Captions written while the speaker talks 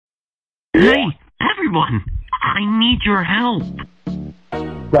Hey, everyone! I need your help!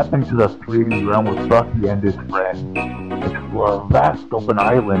 Step into the 3D realm with Bucky and his friends. Explore a vast open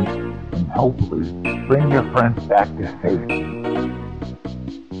island, and hopefully bring your friends back to safety.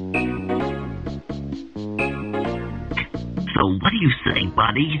 So what do you say,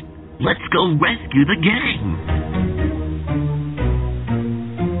 buddy? Let's go rescue the gang!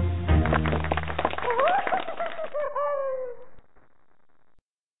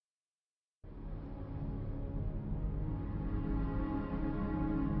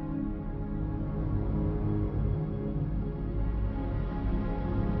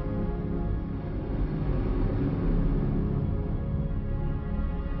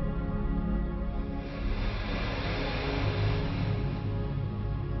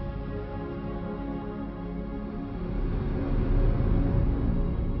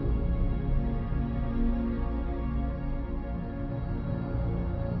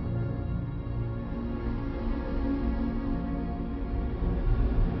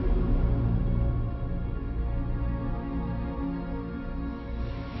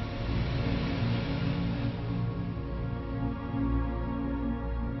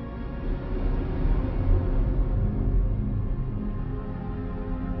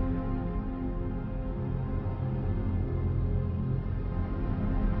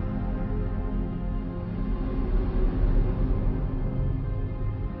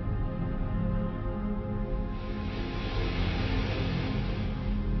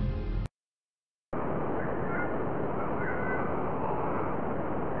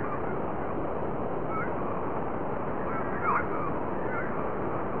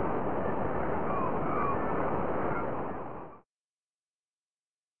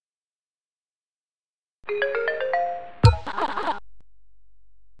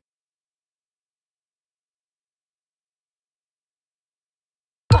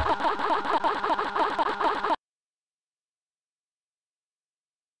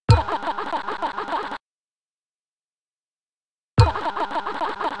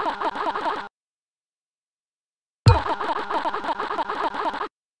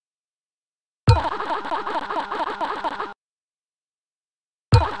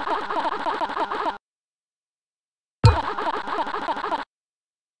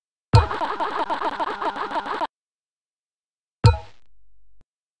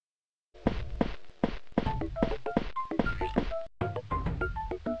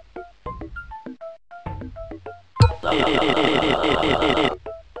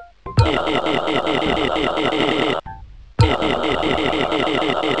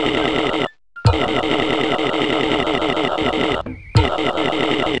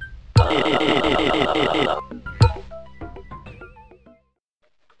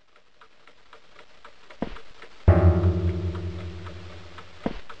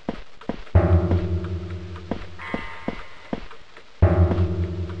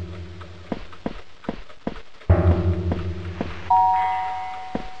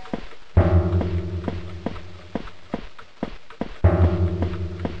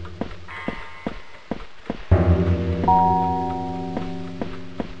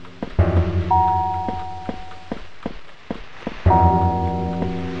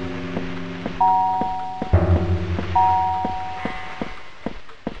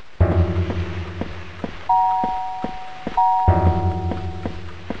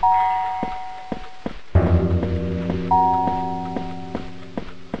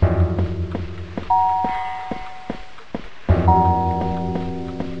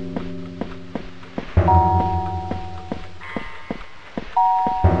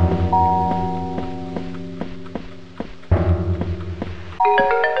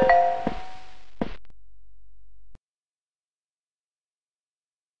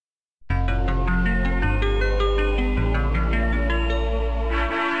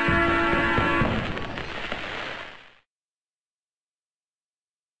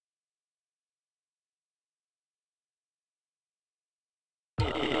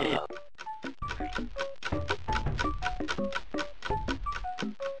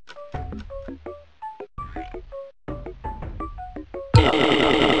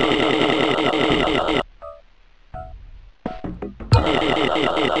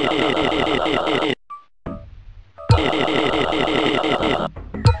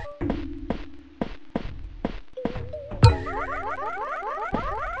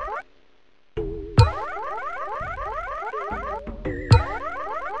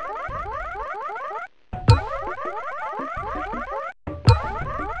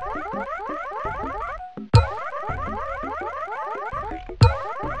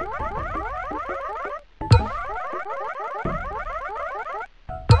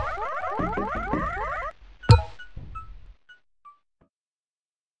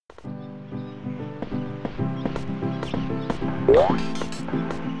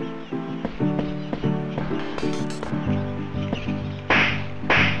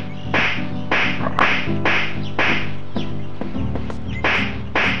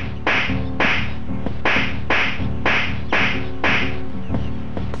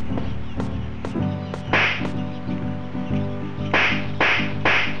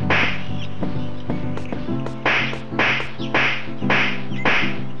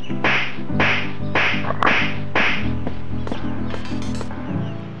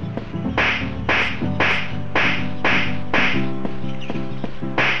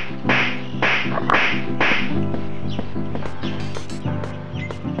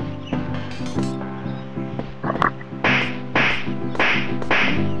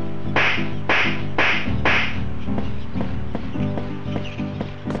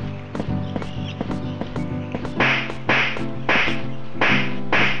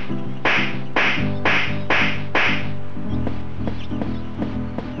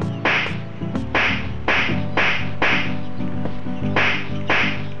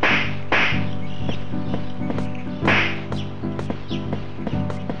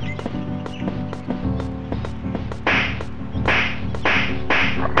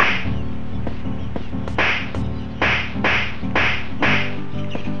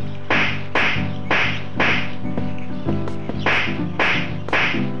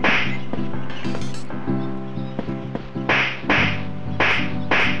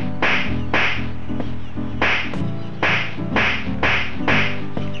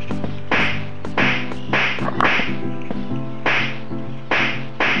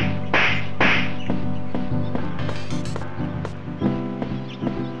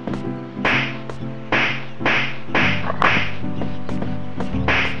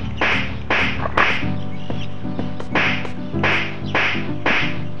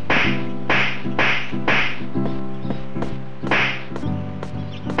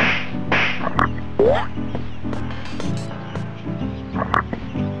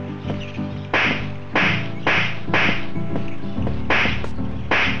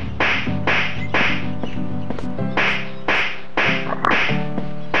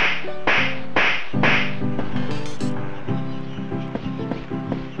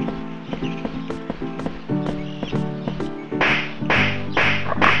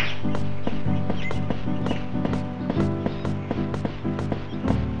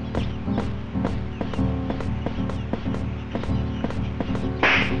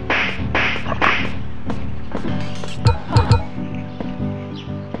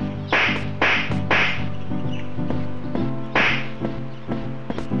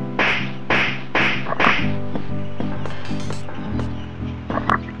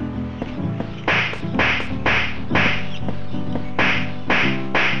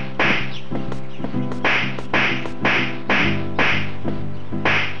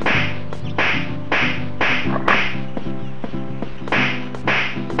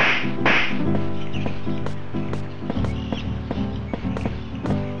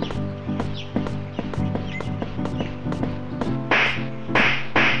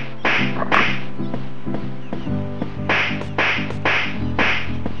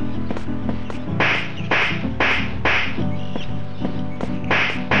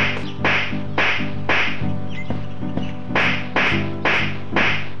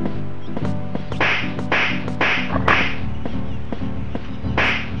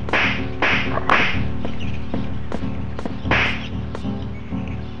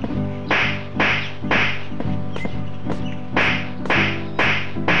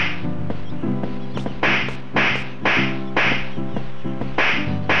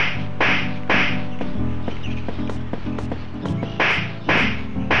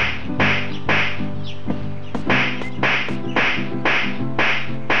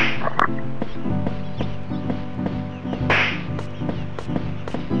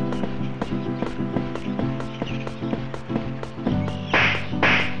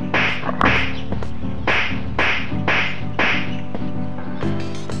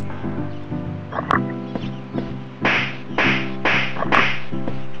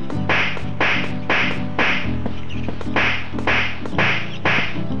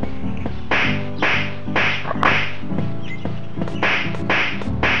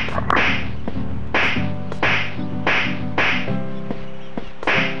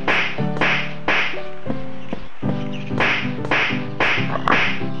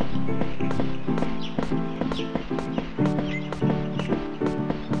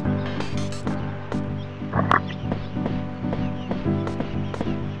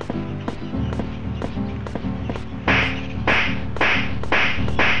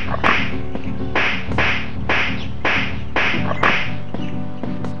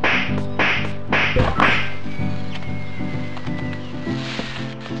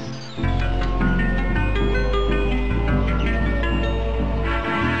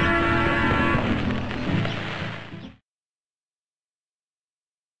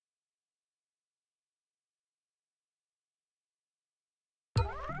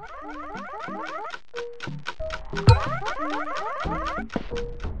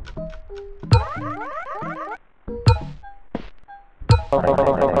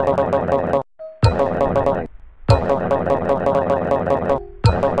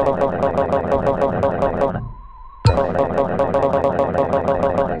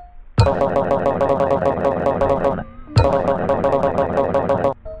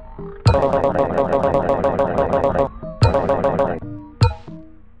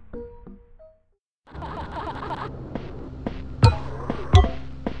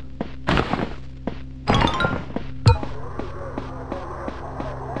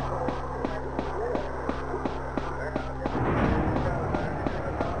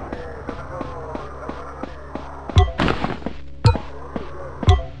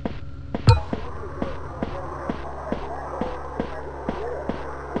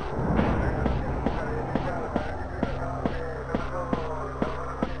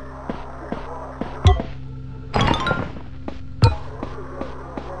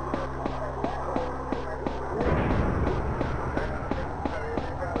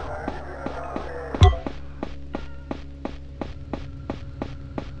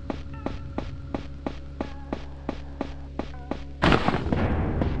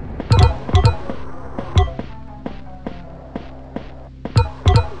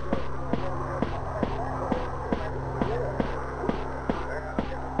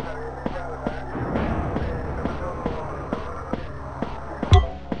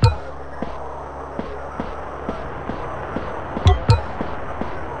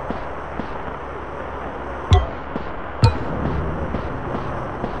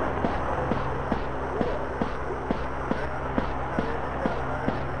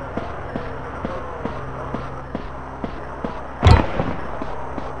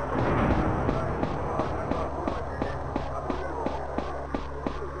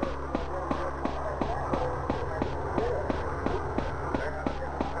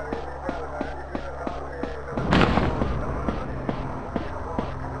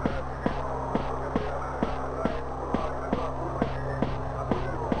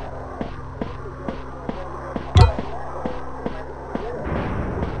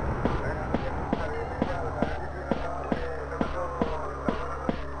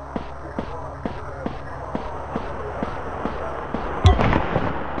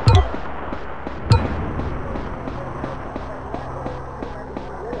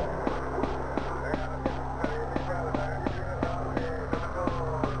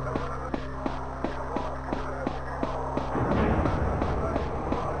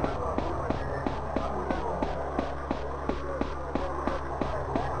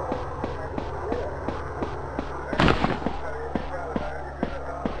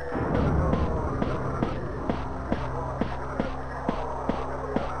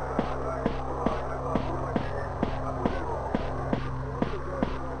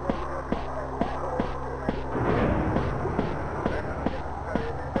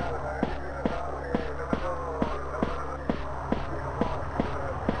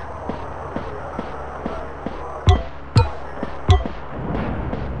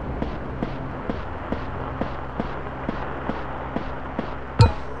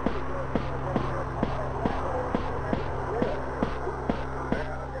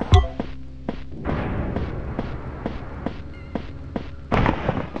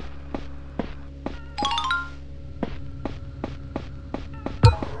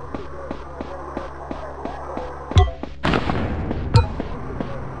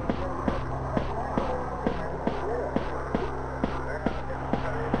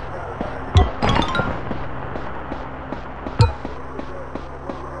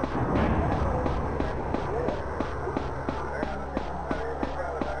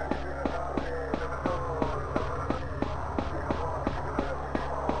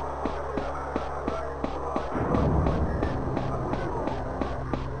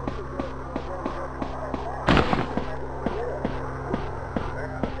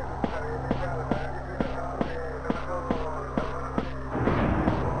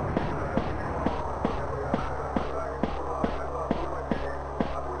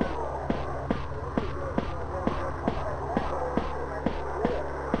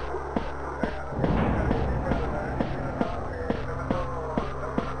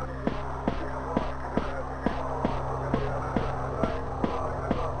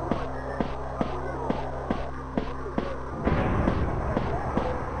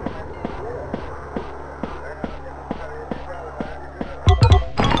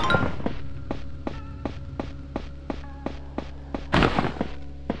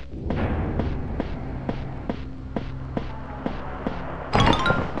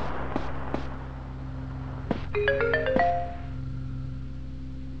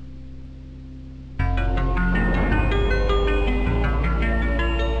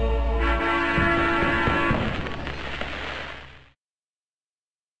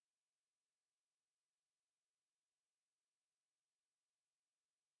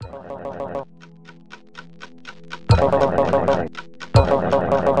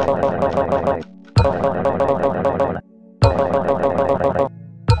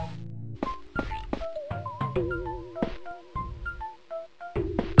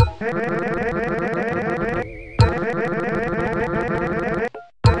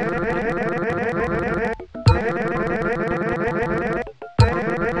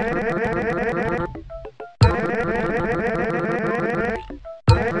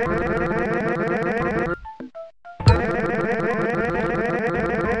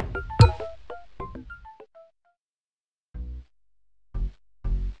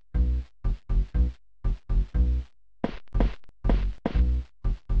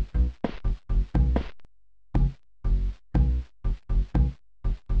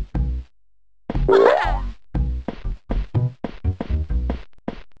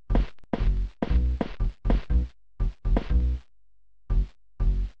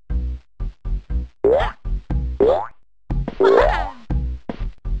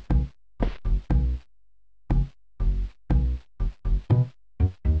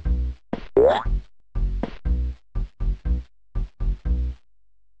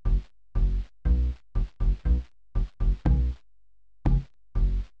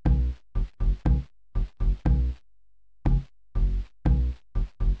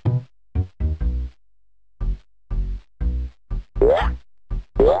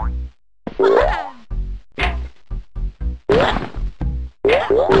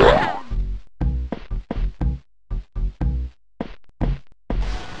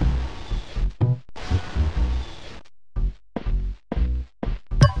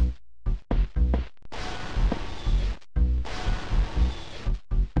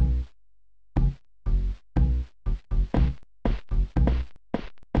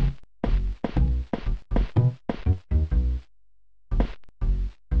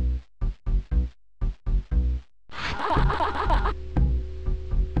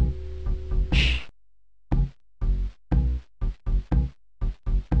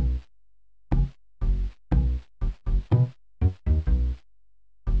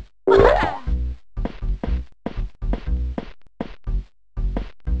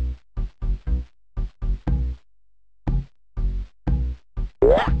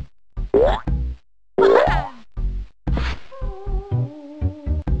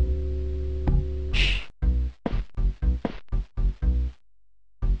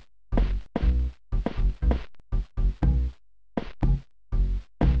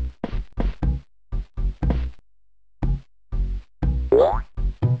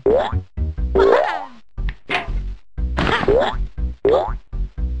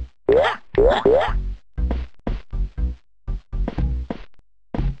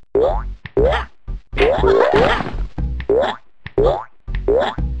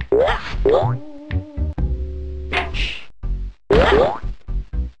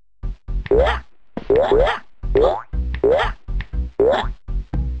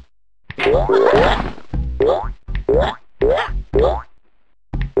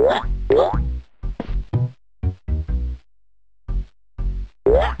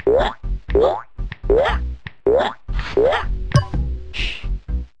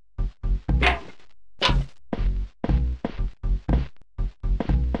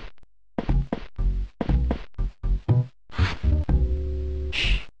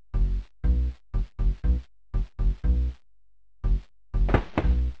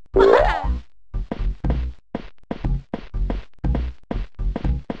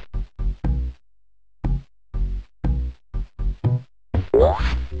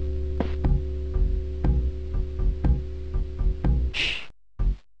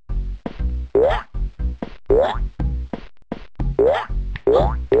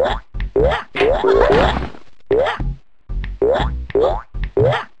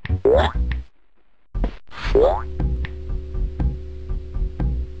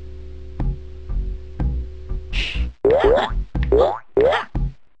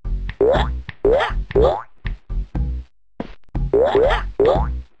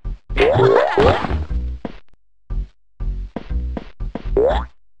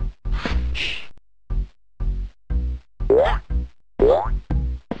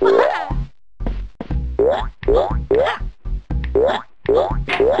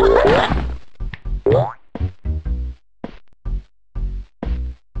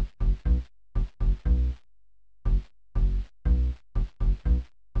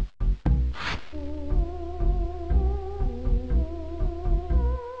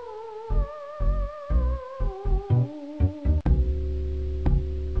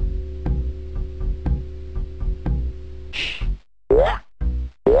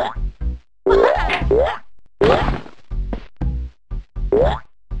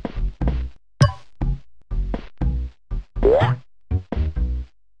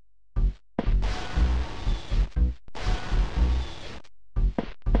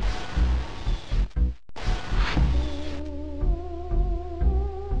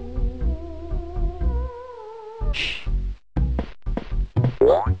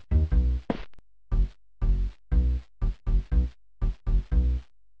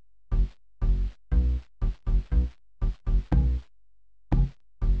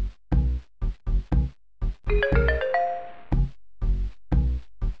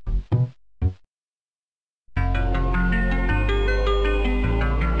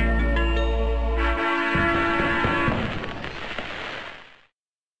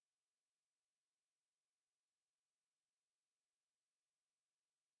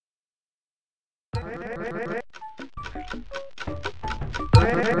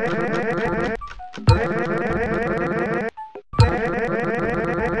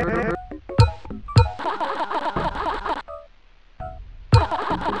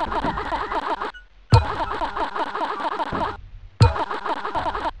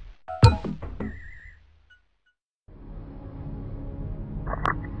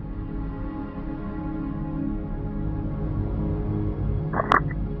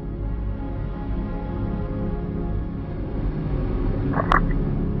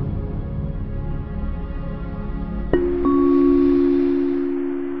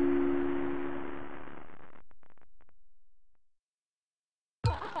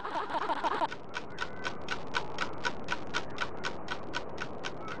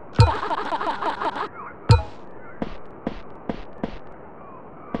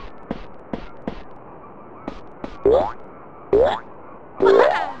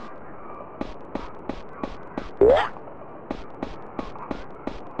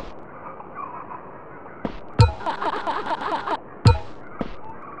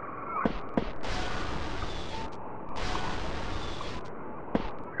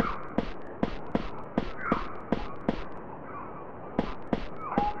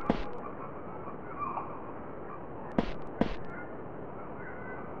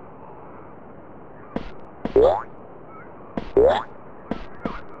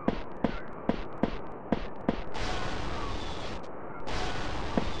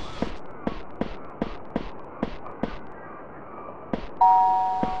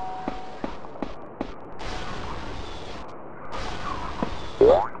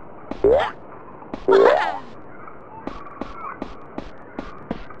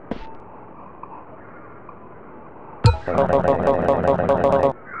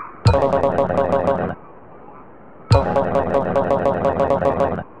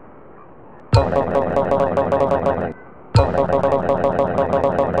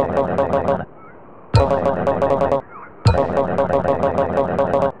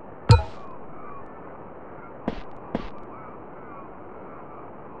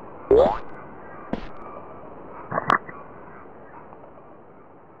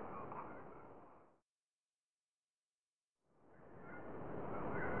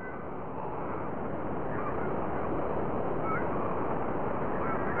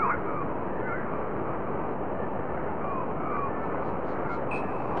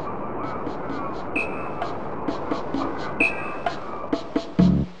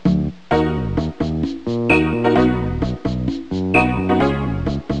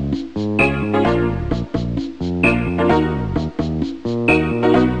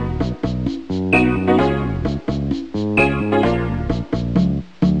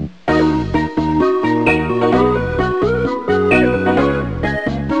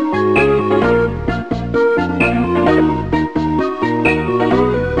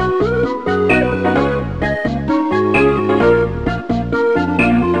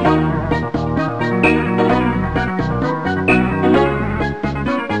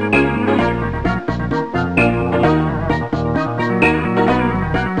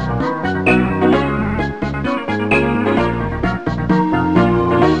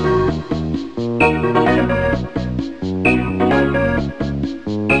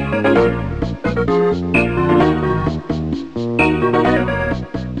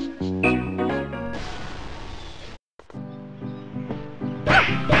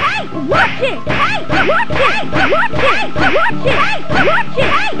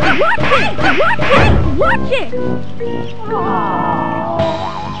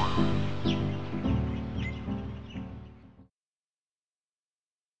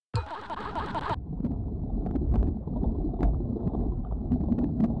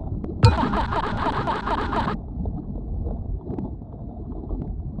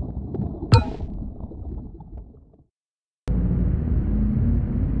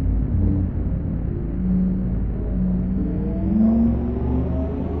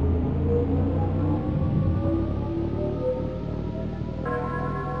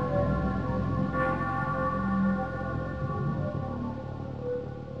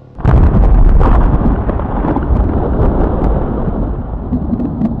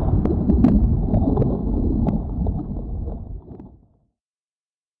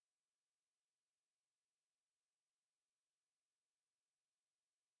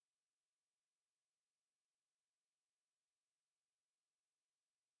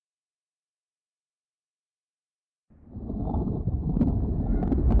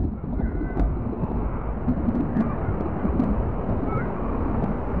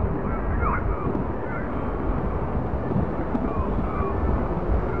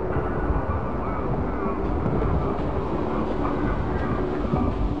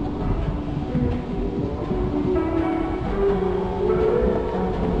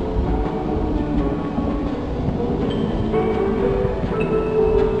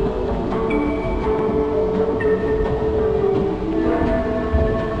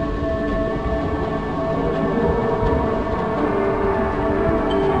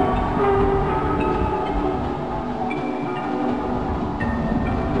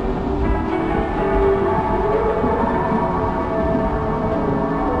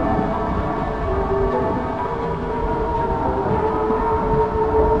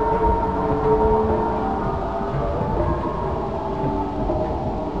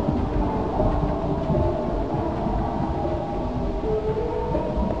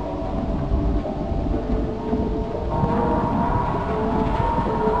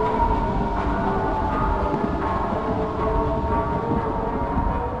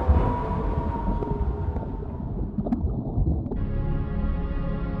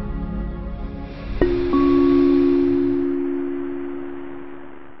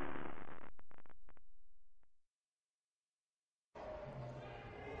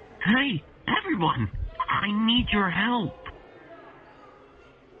 Hey, everyone! I need your help!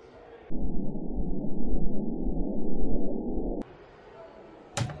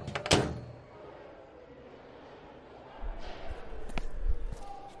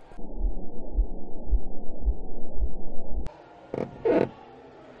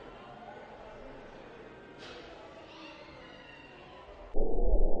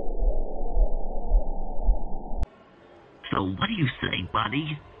 So what do you say,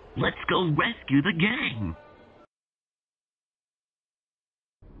 buddy? Let's go rescue the gang!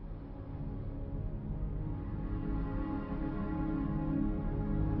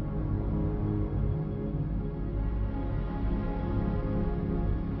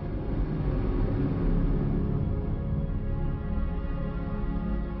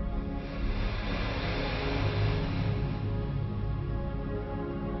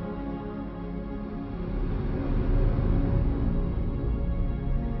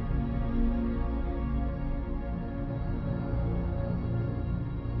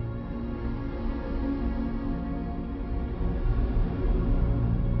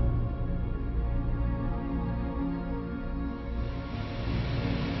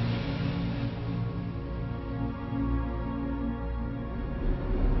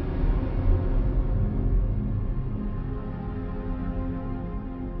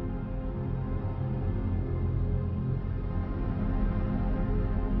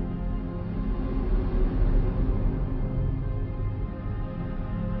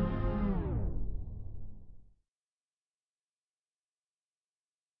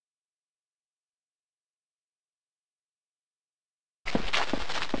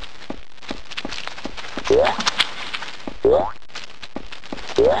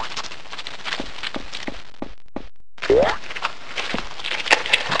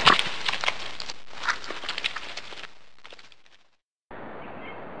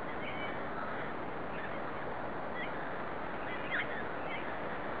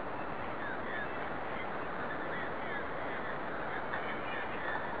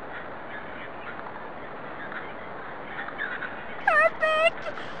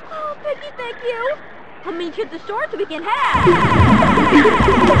 Oh, Becky, thank you. I'll meet you at the store so we can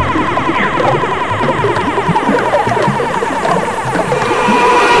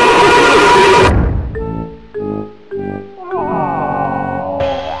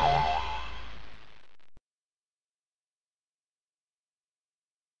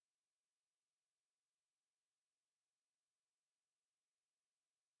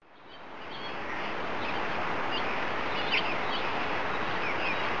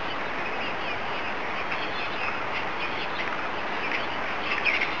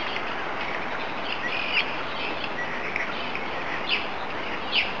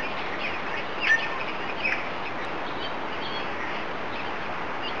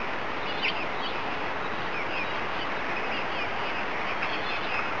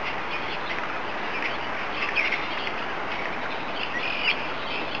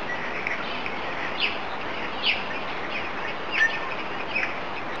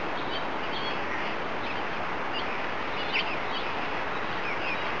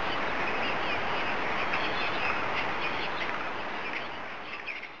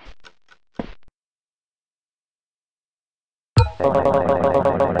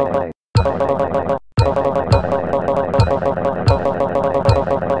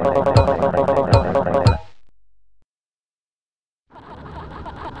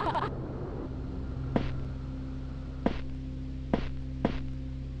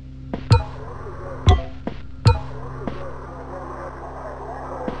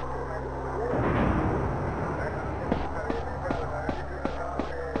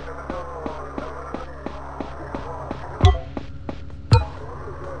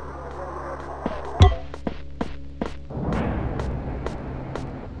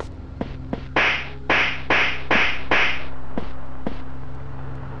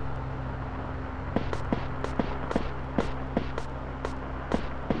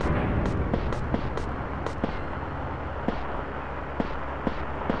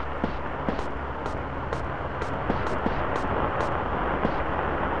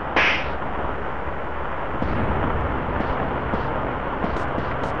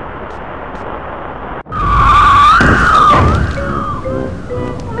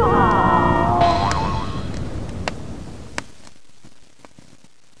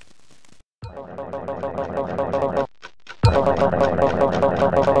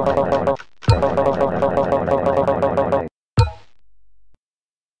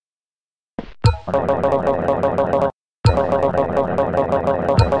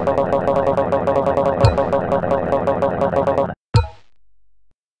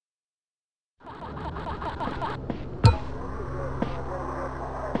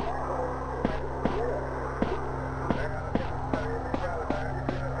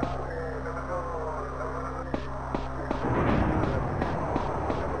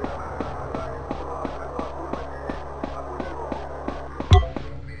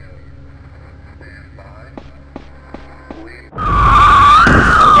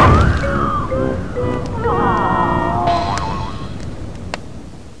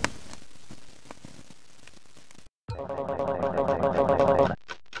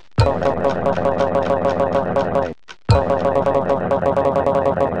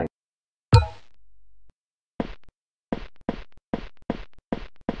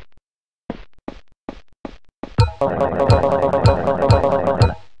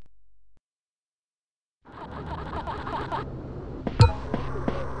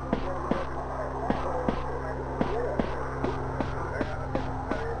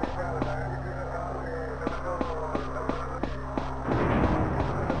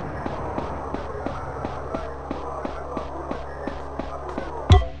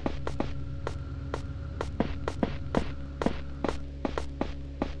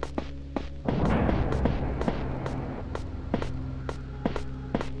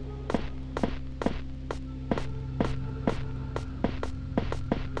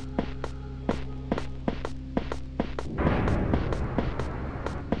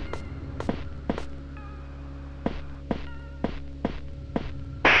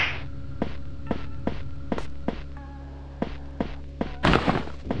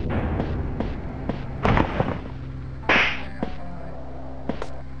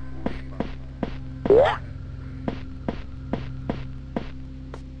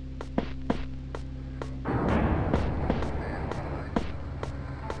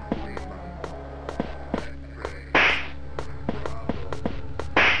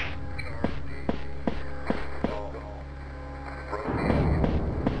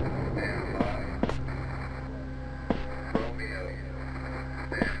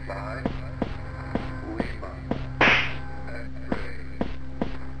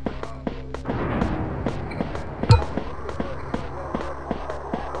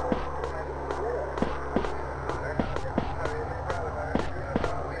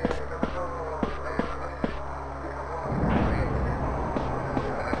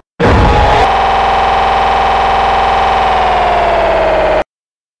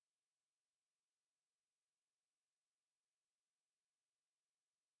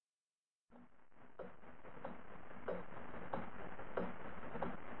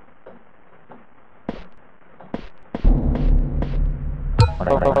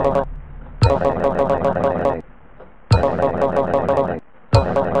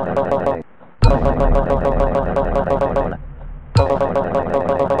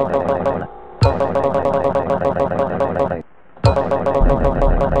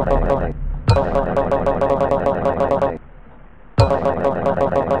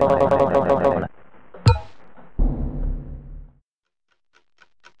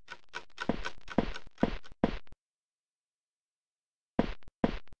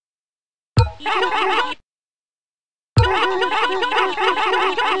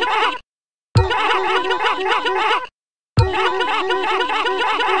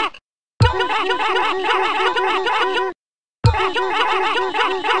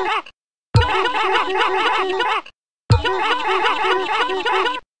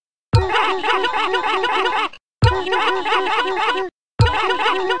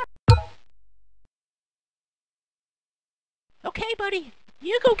Okay, buddy,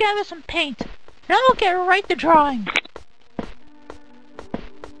 you go gather some paint, and I'll get right to drawing.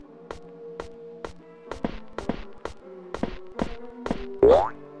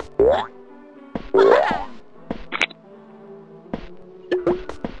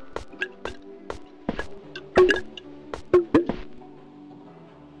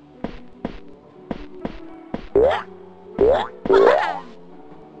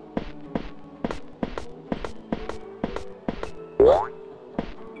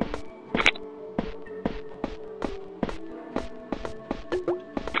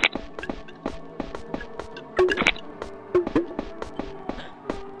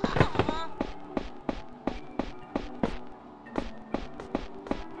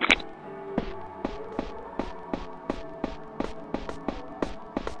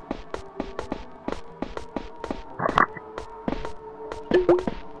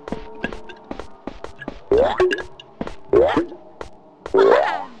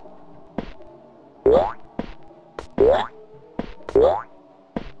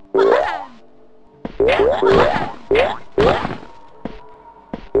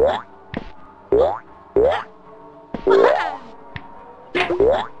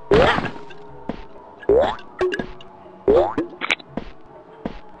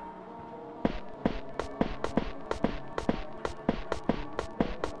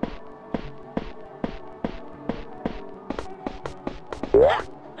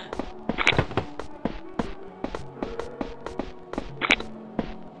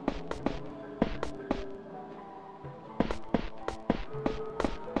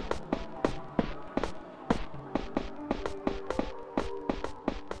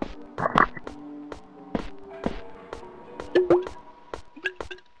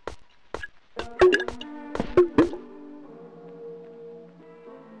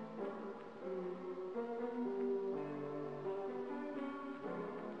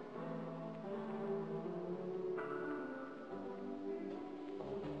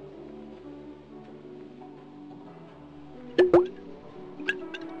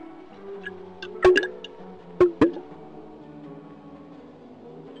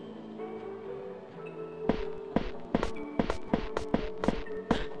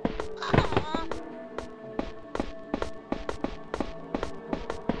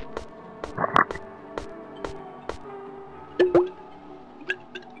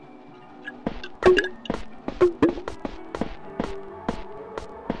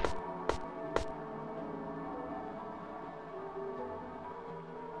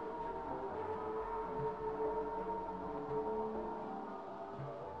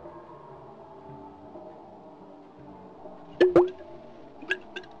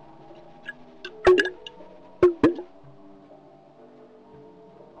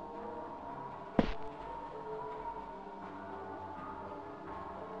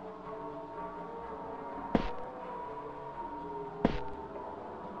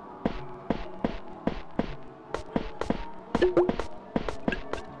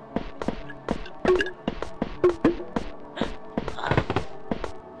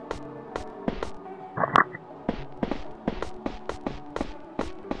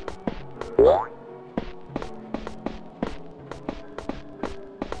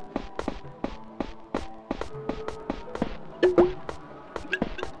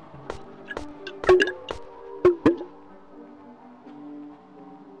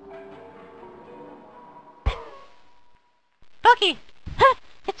 Bucky! Huh,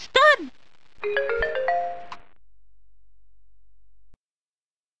 it's done!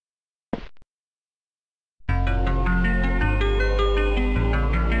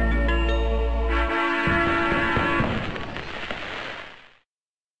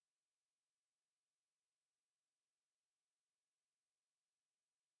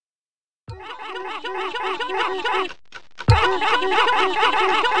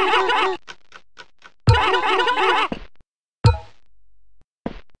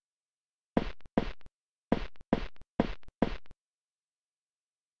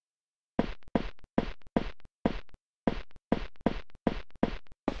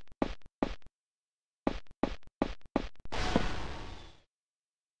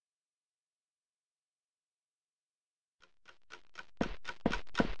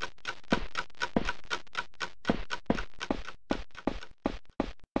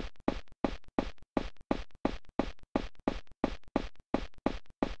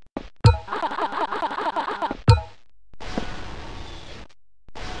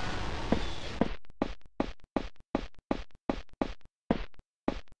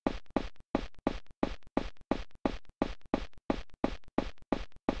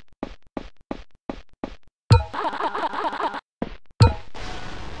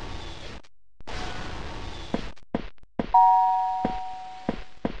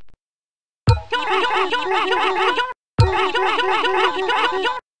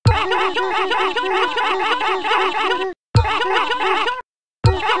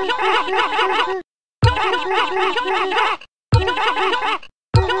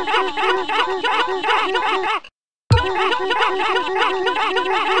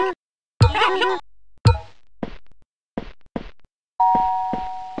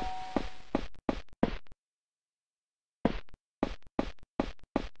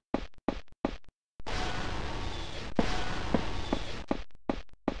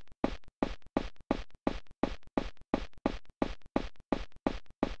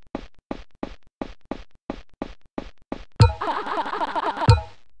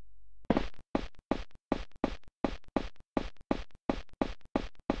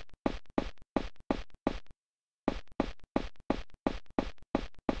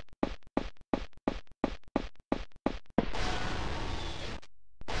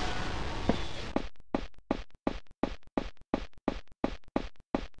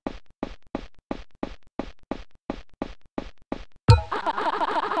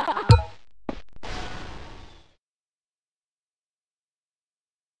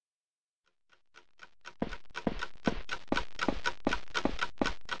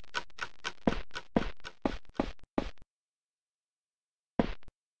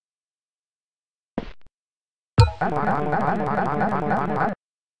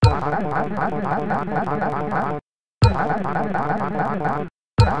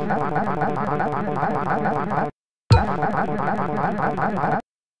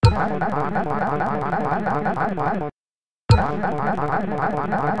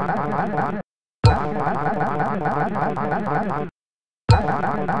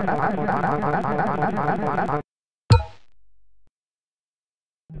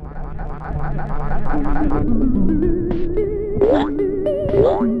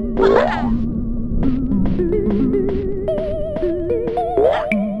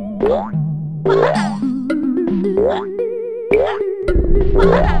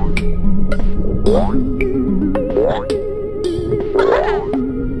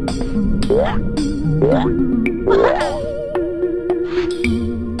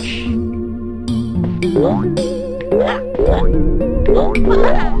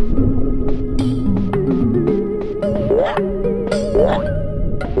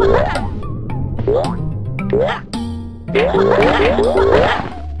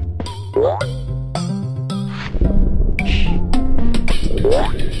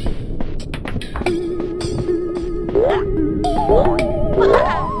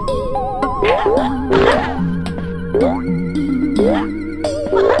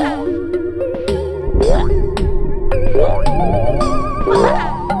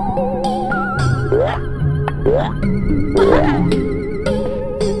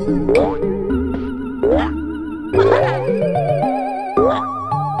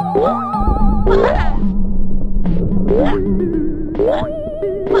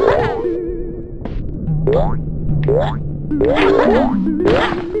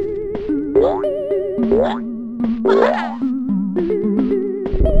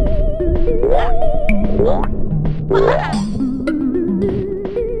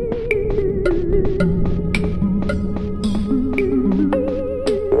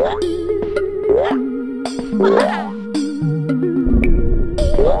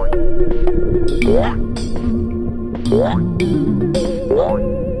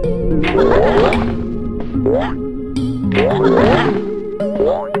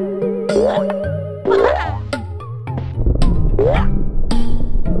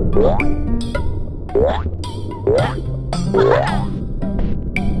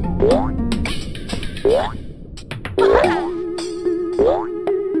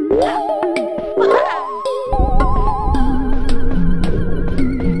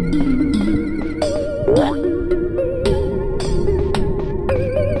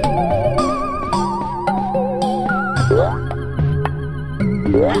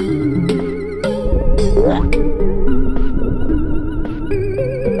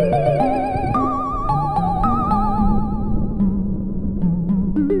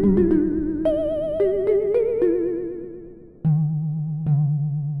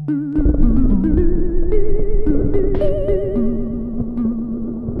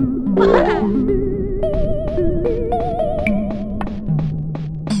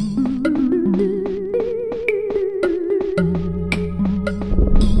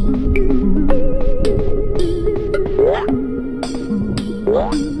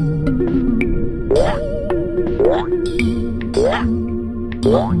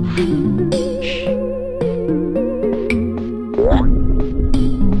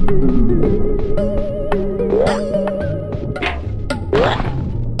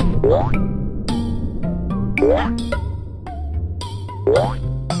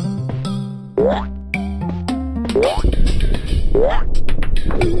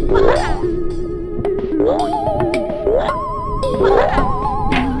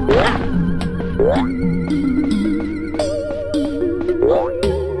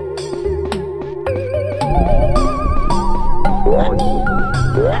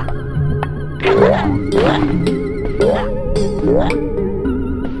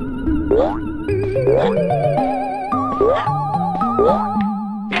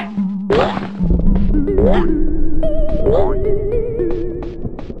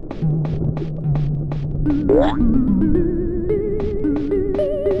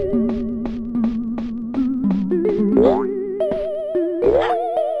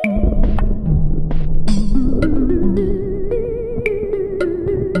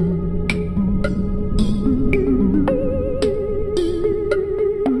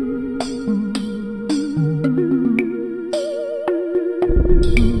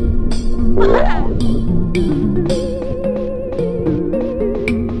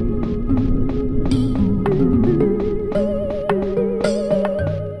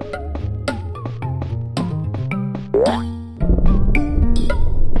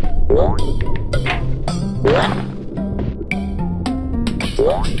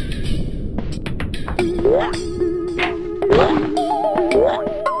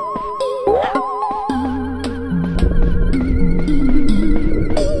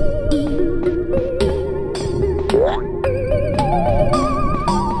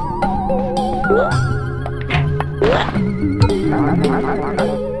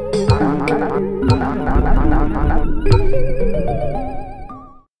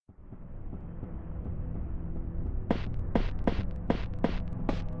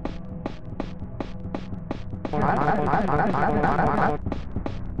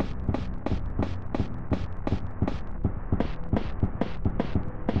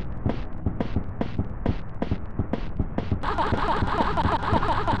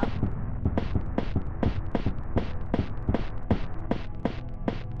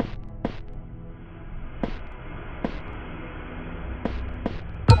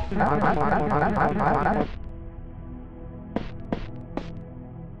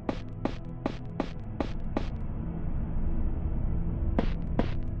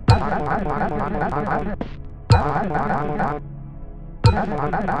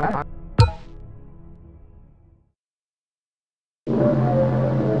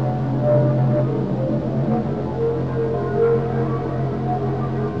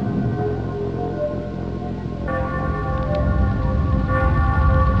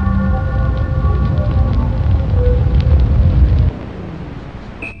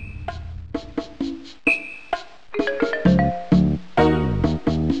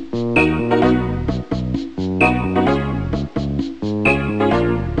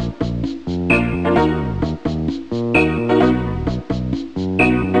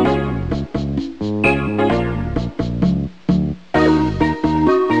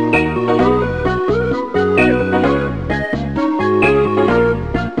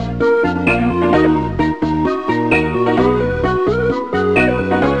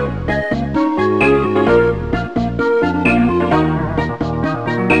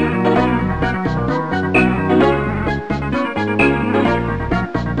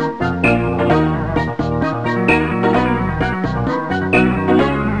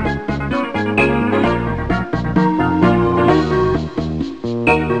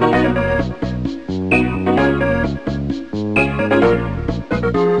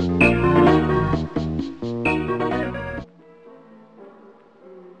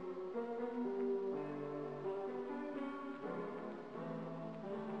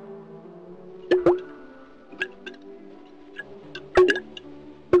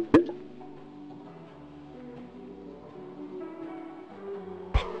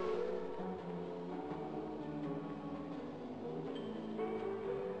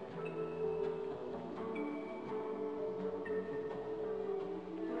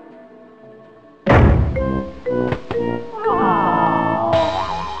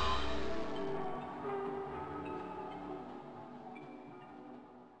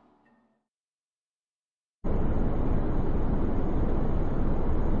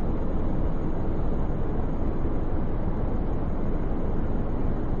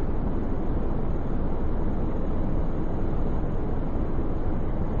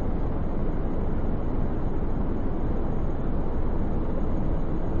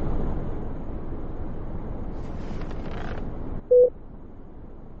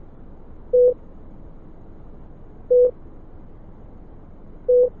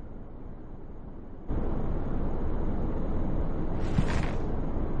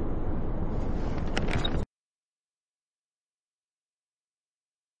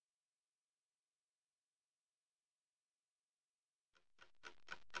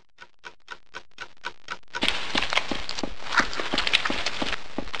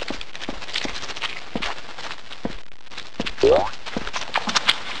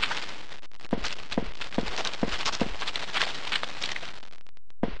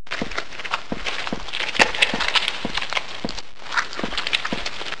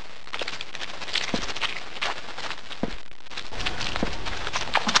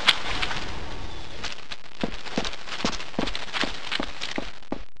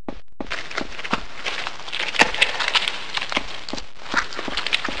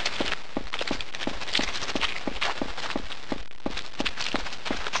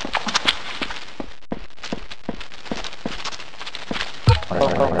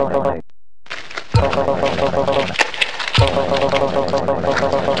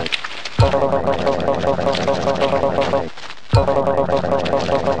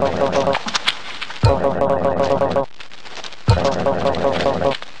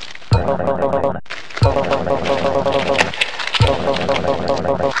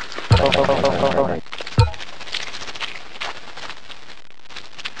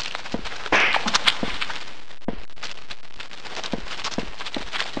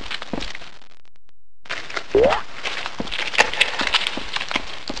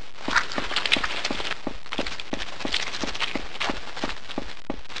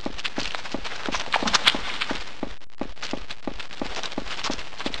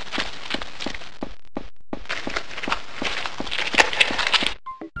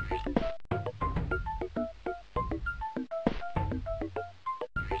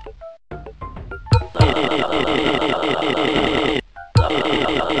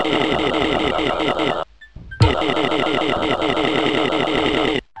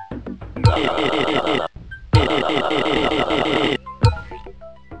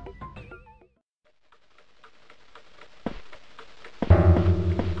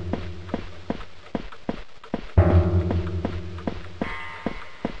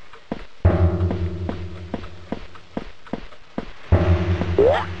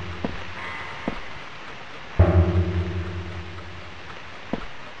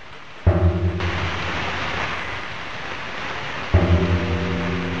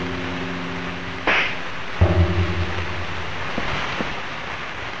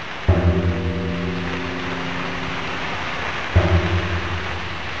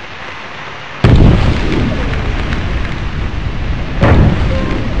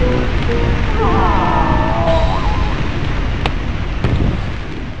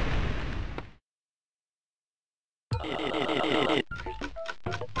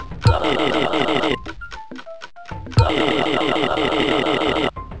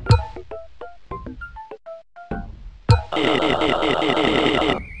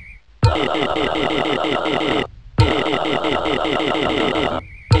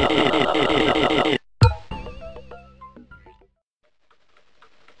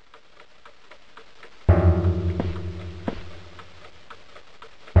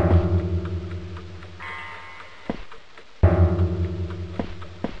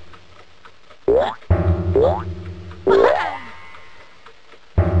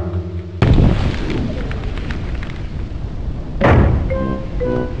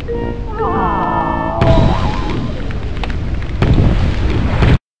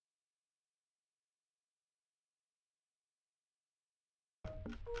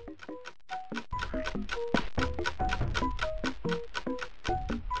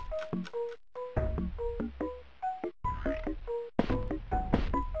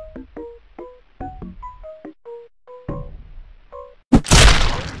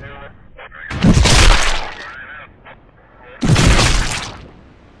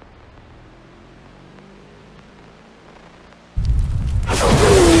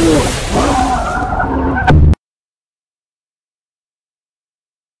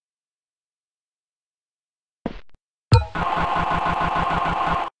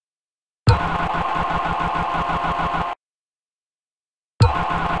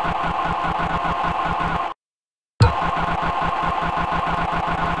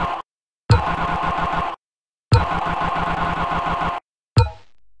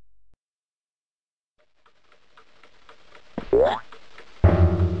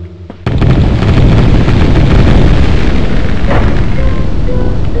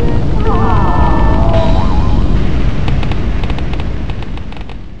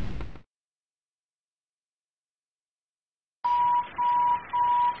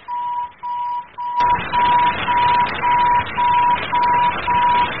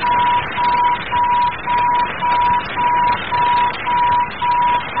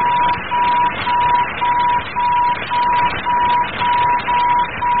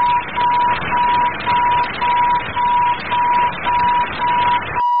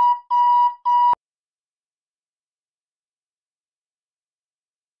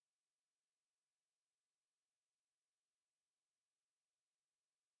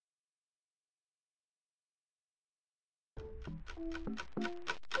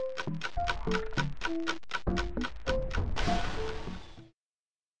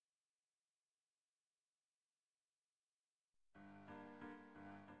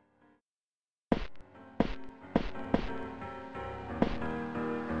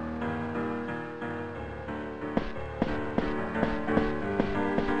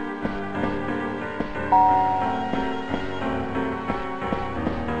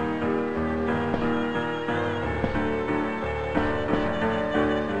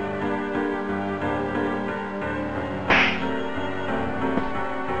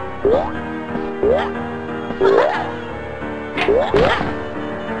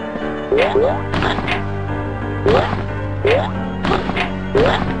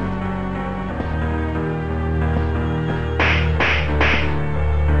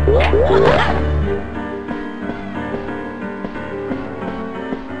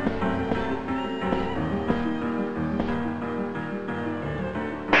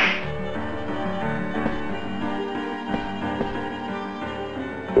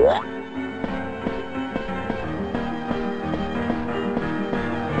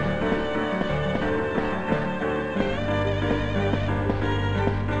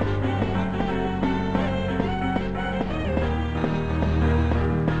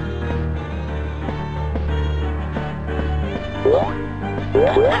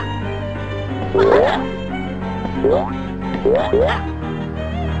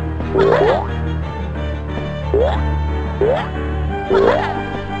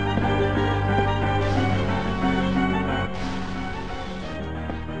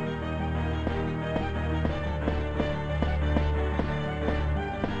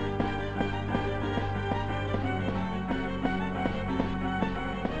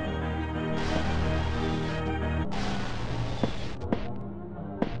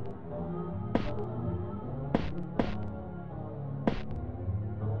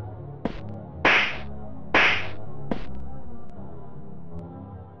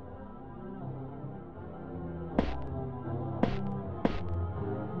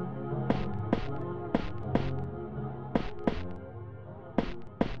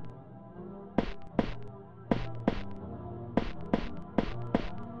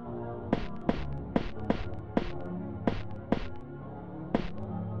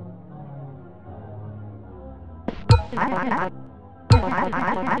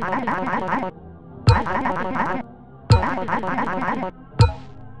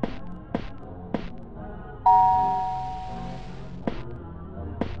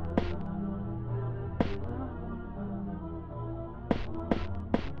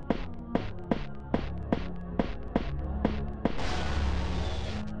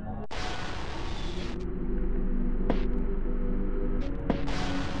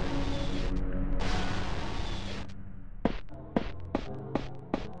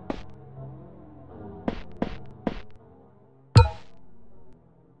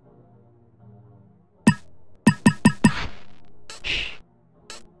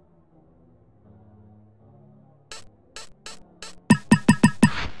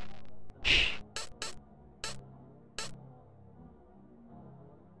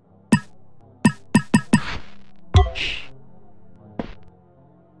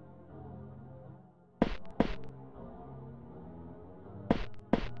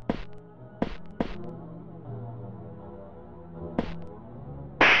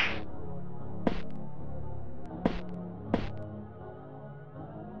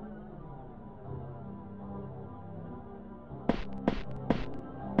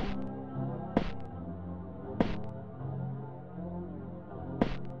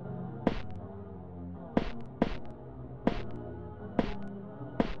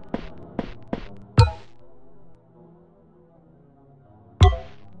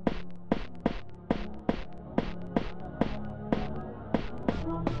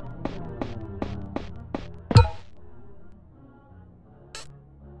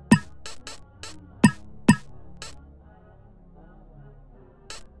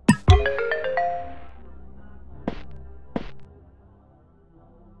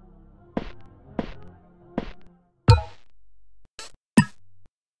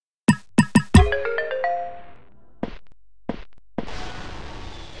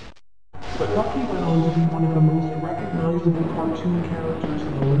 But Bucky went on to be one of the most recognizable cartoon characters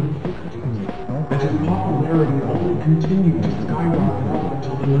in the late 60s, and his popularity only continued to skyrocket up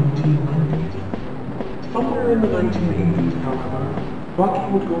until the 1990s. Somewhere in the 1980s, however, Bucky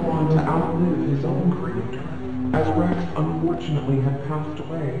would go on to outlive his own creator, as Rex unfortunately had passed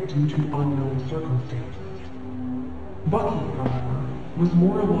away due to unknown circumstances. Bucky, however, was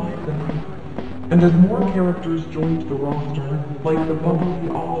more alive than ever, and as more characters joined the roster, like the bubbly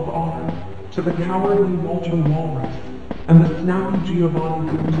olive Otter, to the cowardly Walter Walrus, and the snappy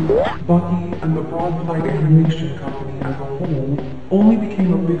Giovanni Goose, Bucky and the Broadside Animation Company as a whole only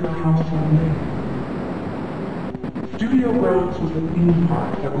became a bigger household name. Studio Grounds was a theme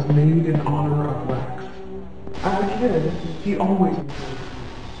park that was made in honor of Rex. As a kid, he always enjoyed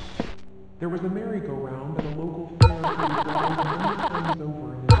it. There was a merry-go-round at a local fair where he drive many times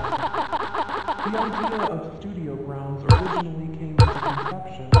over in his life. The idea of Studio Grounds originally came into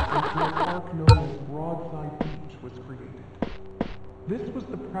conception after a park known as Broadside Beach was created. This was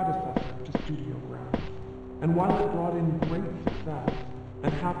the predecessor to Studio Grounds, and while it brought in great success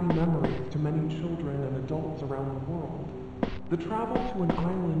and happy memories to many children and adults around the world, the travel to an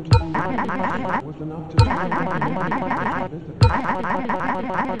island through the was enough to draw visitors.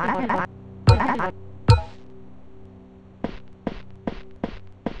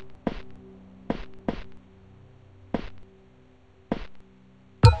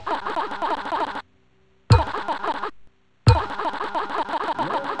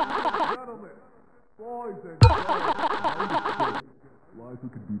 Liza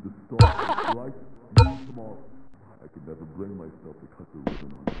could be the star, right? Me tomorrow. I could never bring myself to cut the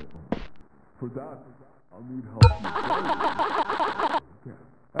ribbon on my own. For that, I'll need help from you. Okay.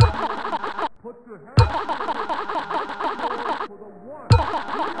 Put your hands for the one.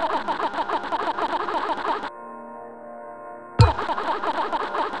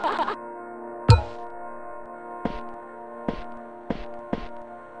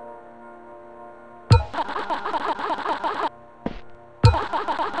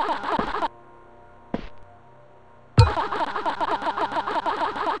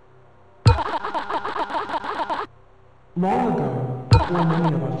 Long ago, before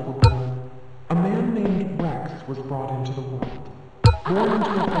many of us were born, a man named Rex was brought into the world. Born into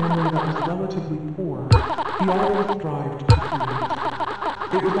a family that was relatively poor, he always strived to create.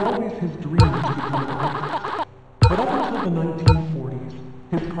 It was always his dream to become an artist. But up until the 1940s,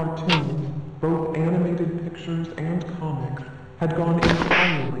 his cartoons, both animated pictures and comics, had gone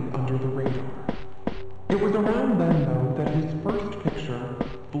entirely under the radar. It was around then, though, that his first picture,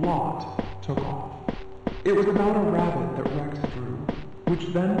 Blot, took off. It was about a rabbit that Rex drew, which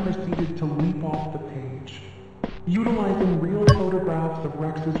then proceeded to leap off the page. Utilizing real photographs of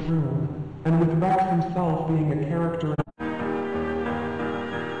Rex's room, and with Rex himself being a character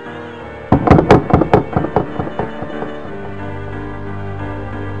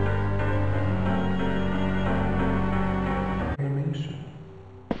animation.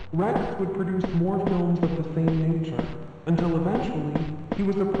 Rex would produce more films of the same nature, until eventually he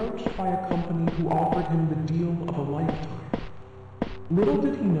was approached by a company who offered him the deal of a lifetime. Little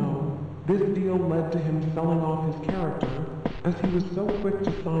did he know, this deal led to him selling off his character, as he was so quick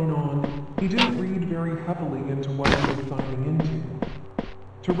to sign on, he didn't read very heavily into what he was signing into.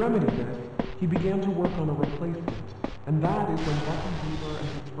 To remedy this, he began to work on a replacement, and that is when Bucky, Beaver, and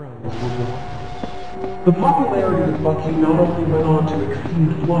his friends were born. The popularity of Bucky not only went on to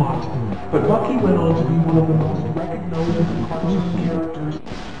exceed Plot, but Bucky went on to be one of the most recognizable cartoon characters.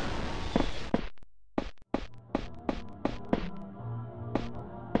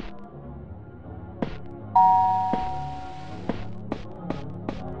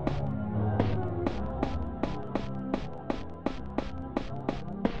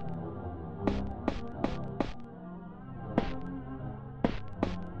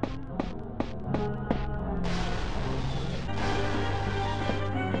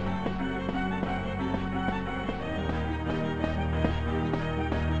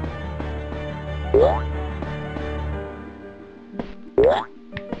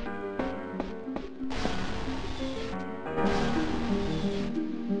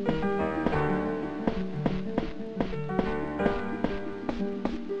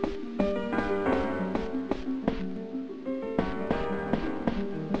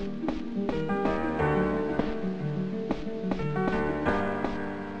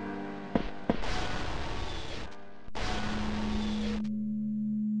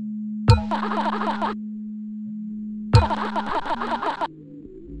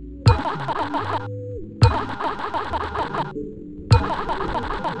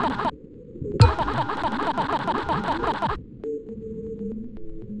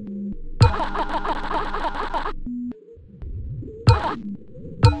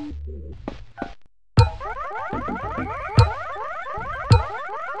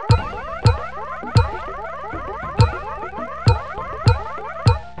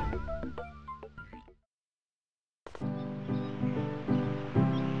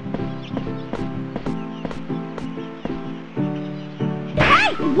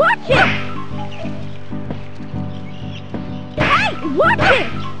 Watch it! Hey, watch it!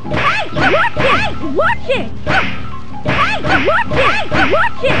 Hey, watch it! Hey, watch it! Hey, watch it! Hey,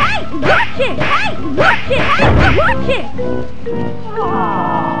 watch it! Hey, watch it! Hey, watch it! Hey, watch it! Watch it!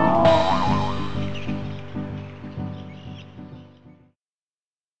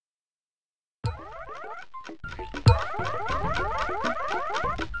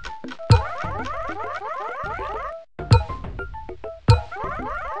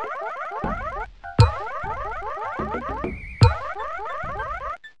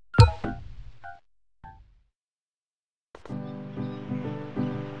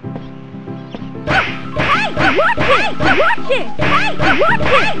 Watch it! Hey!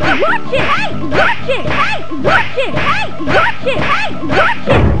 Watch it! Watch it! Hey! Watch it! Hey! Watch it! Hey! Watch it! Hey! Watch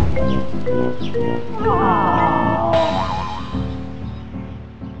it!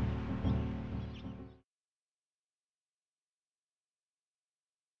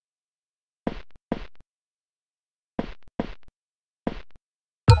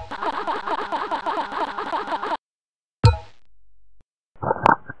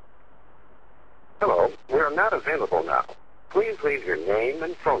 Hello, we are not available now. Please leave your name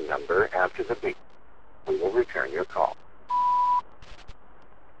and phone number after the beep. We will return your call.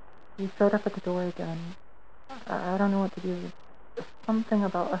 You showed up at the door again. I don't know what to do. Something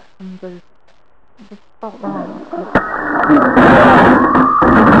about us just felt wrong.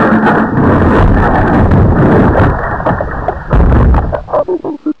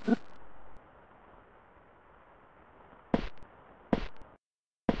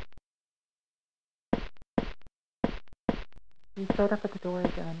 You showed up at the door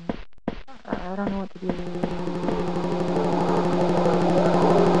again. I don't know what to do.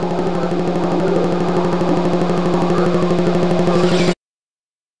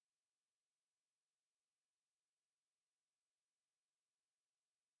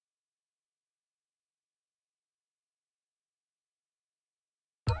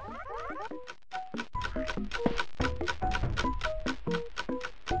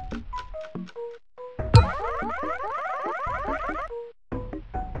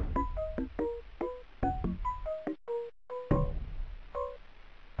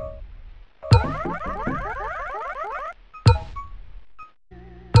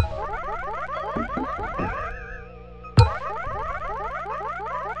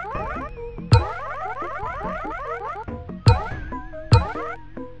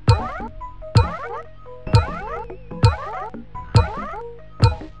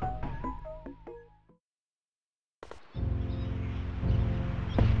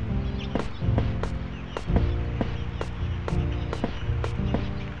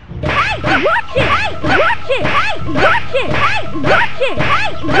 it! Hey, watch it! Hey, watch it! Hey,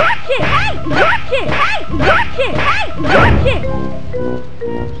 watch it! Hey, watch it! Hey, watch it! Hey, watch it!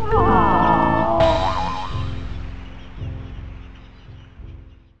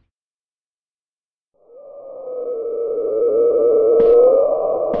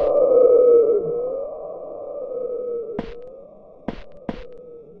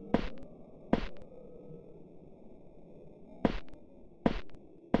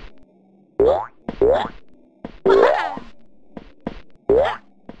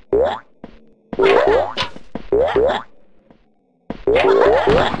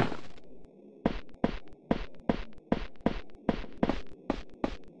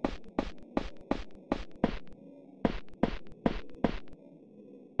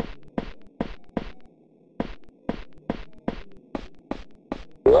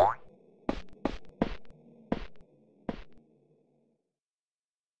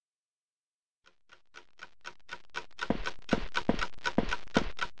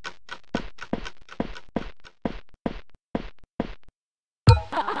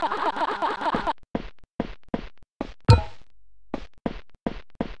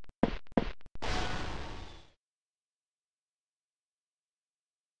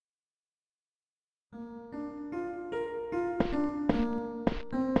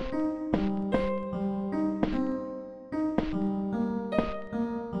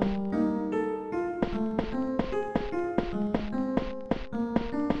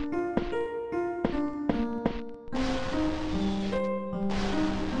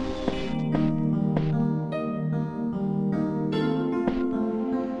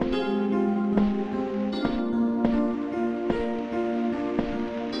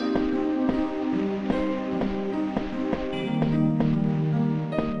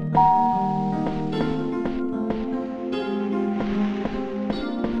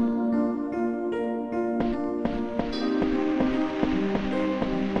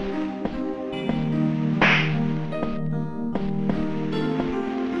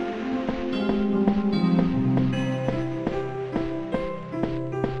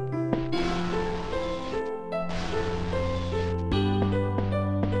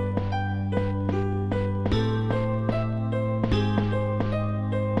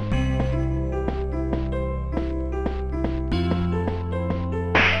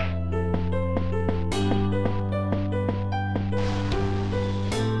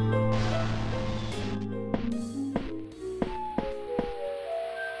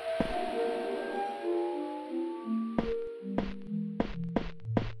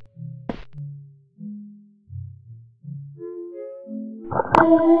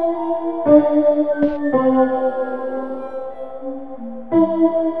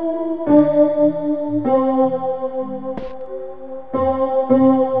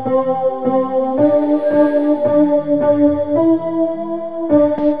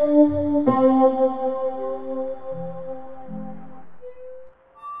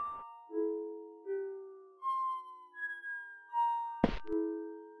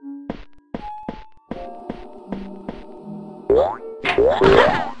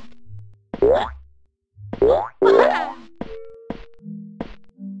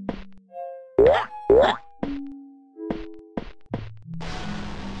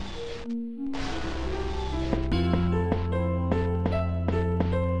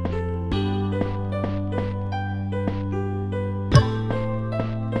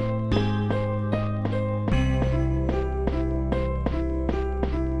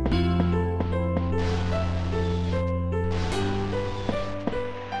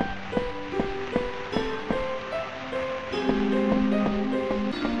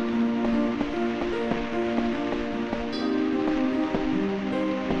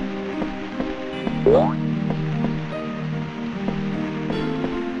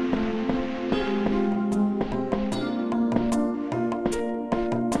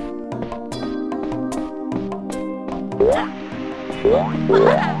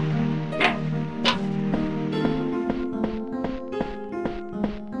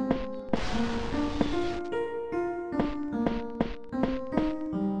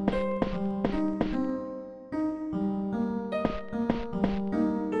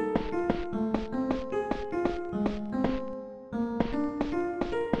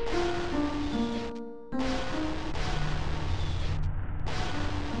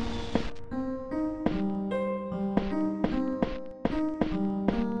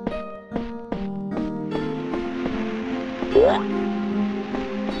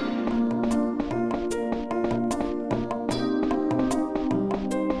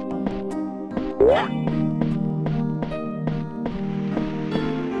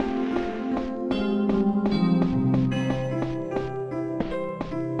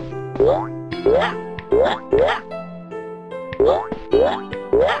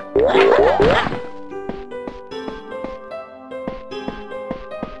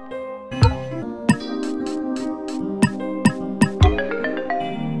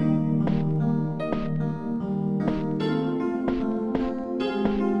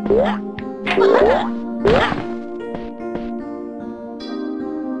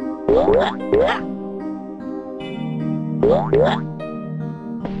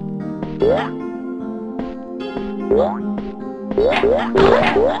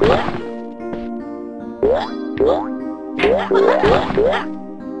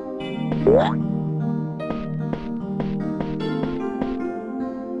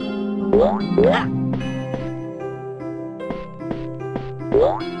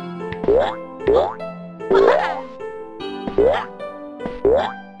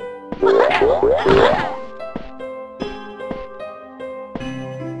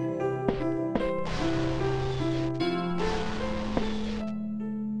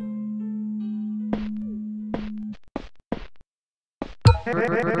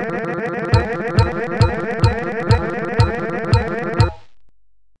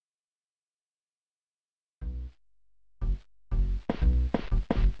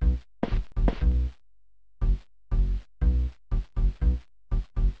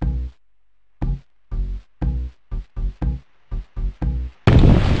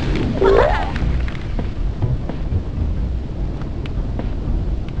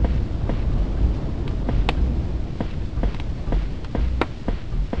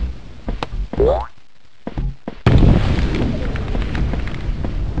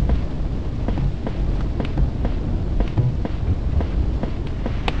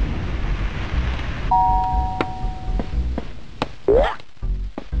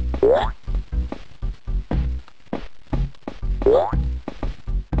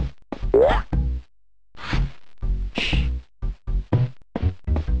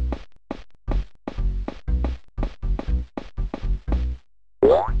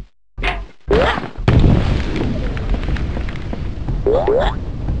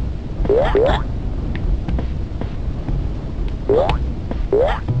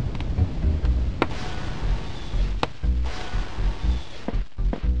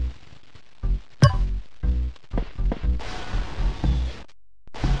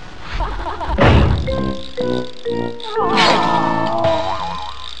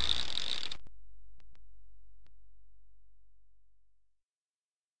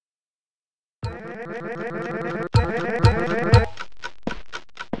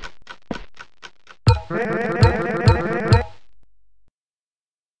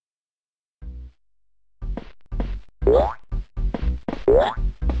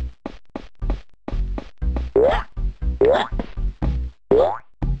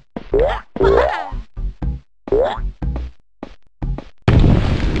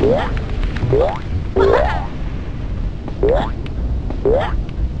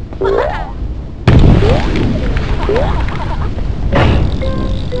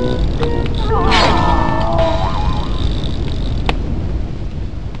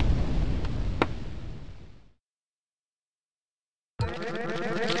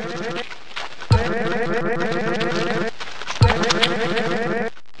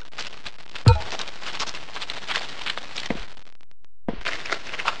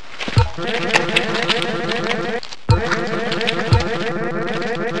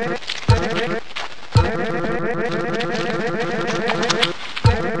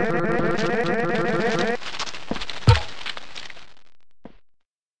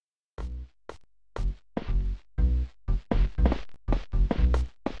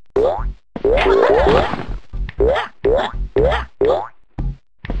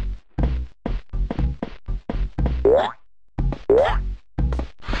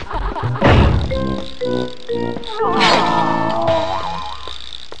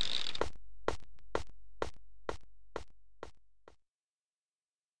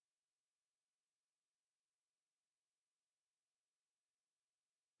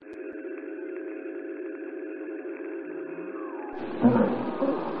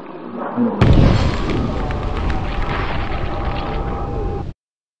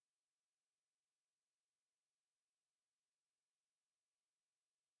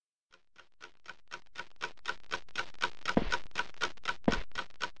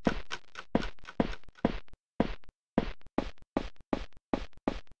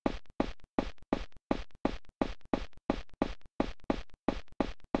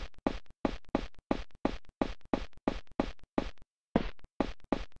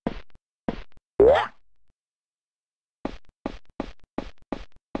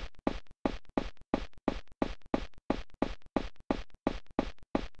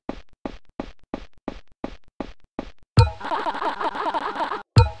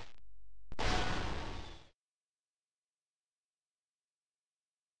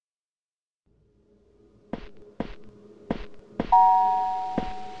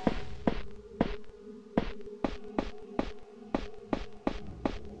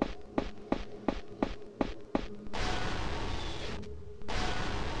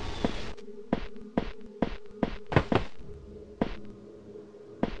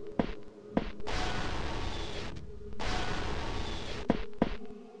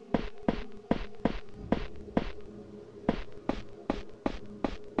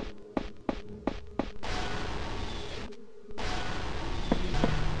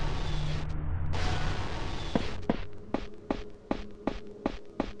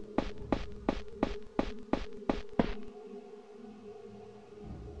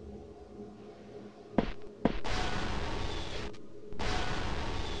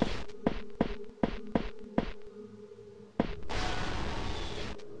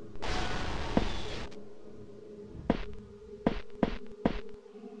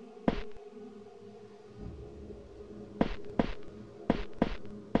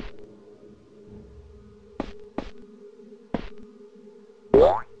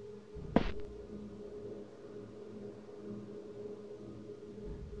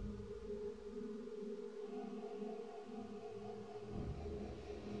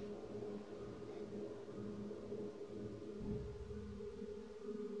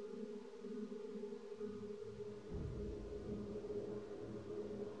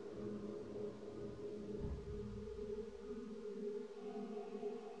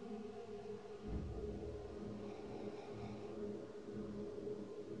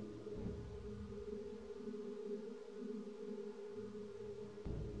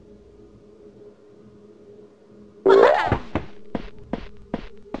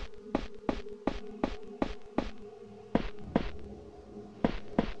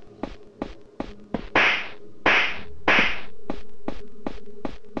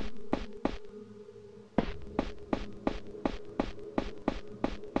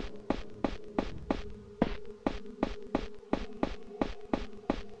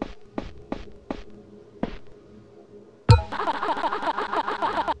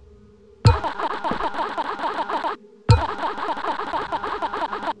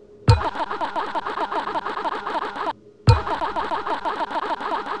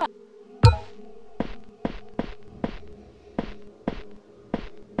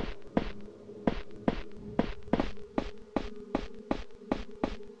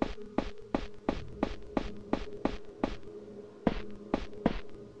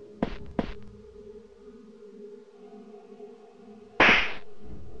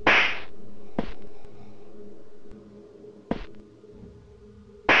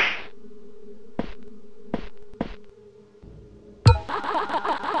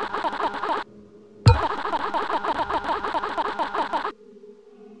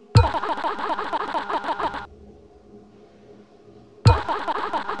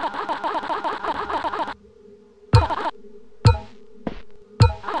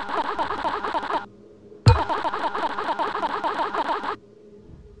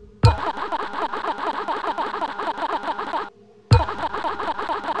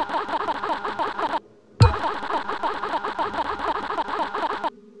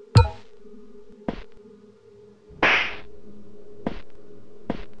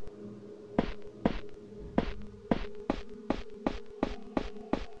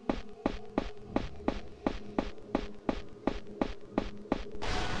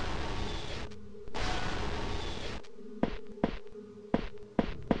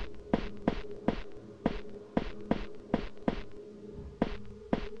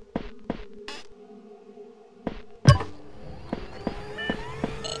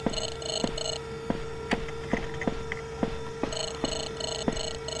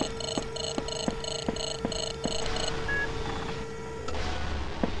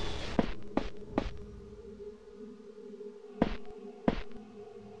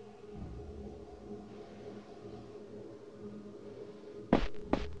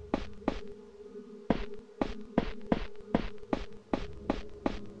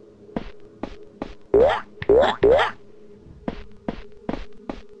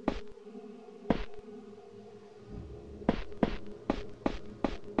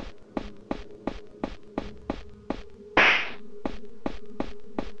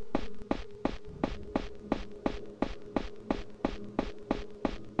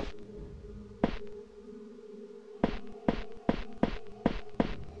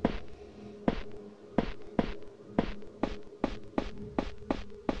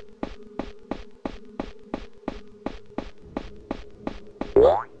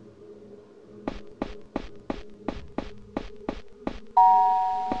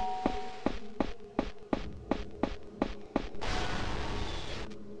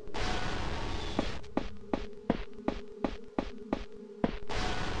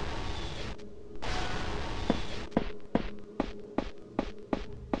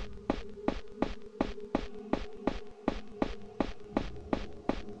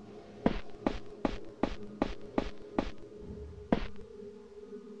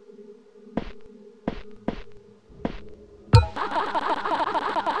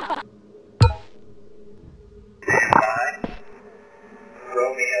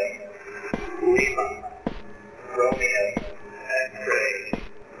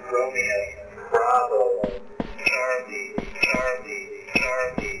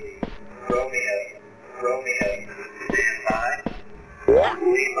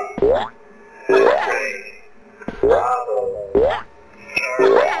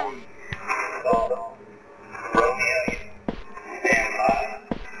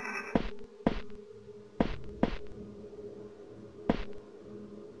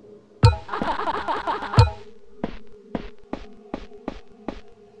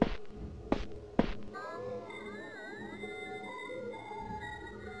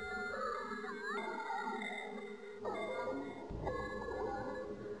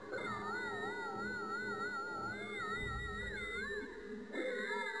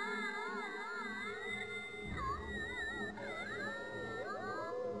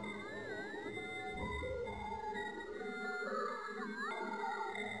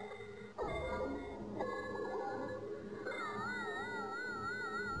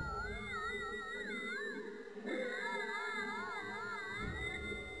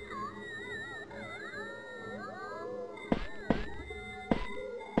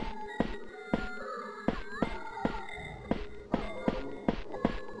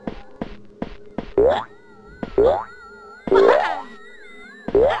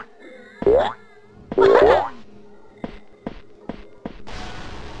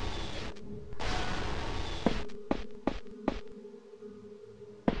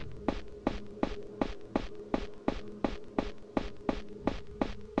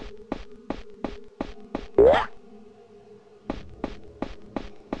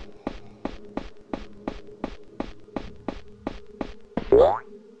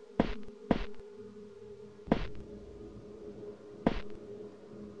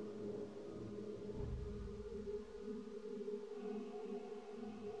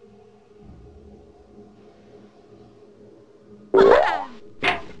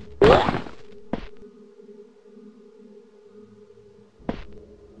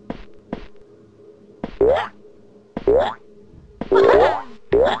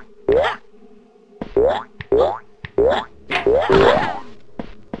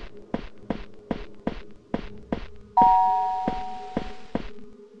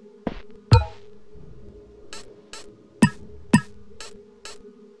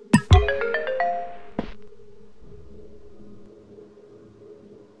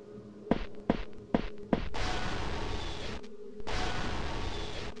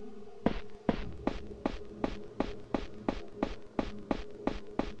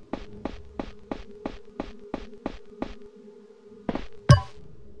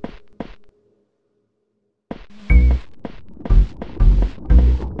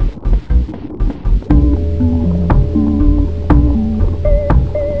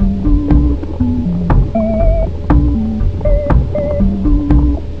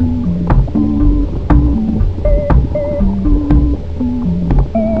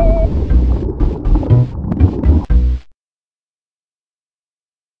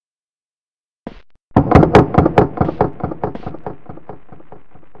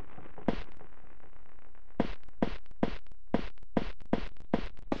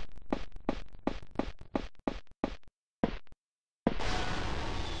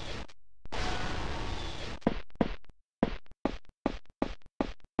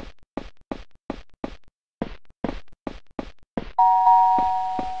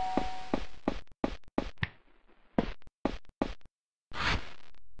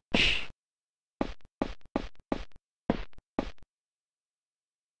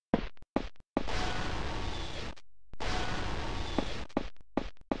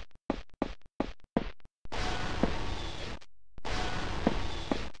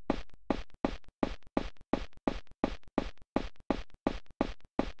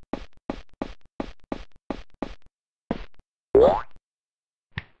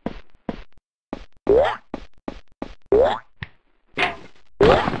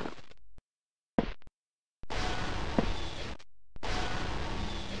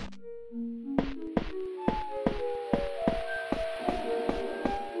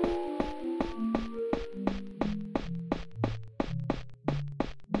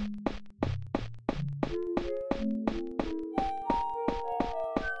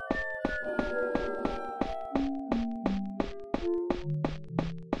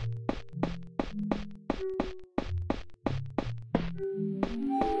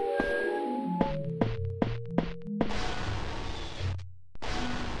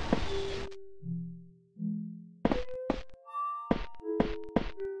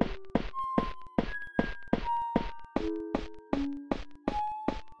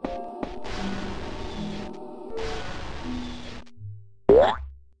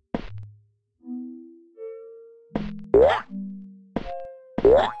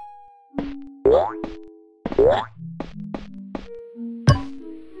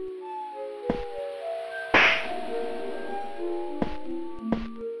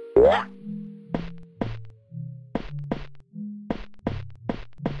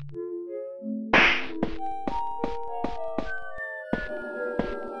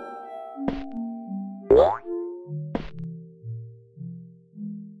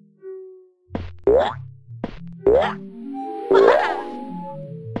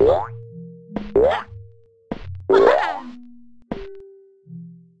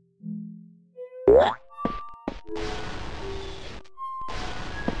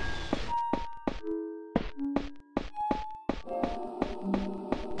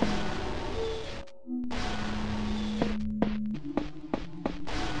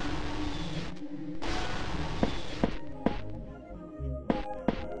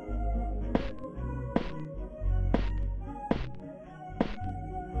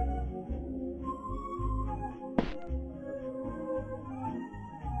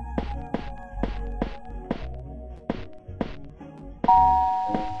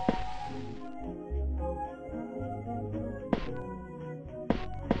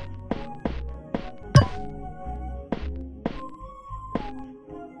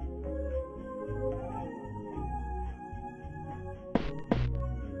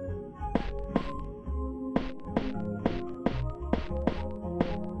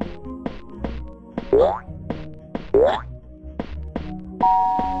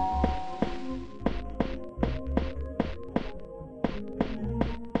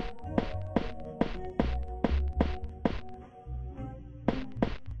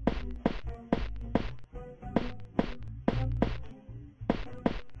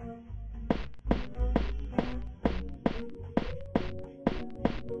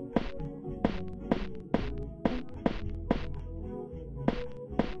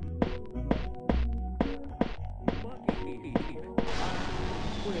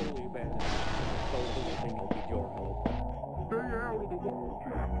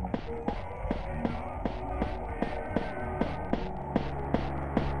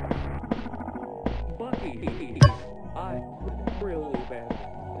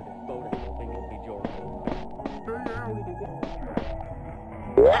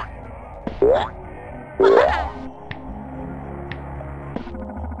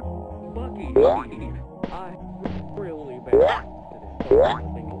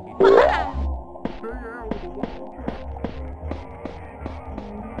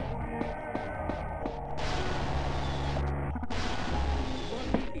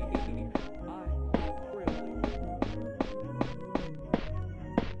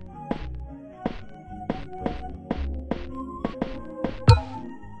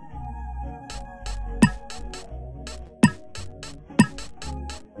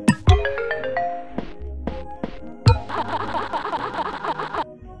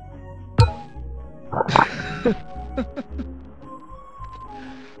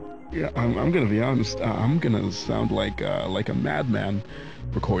 Yeah, I'm gonna be honest. I'm gonna sound like a madman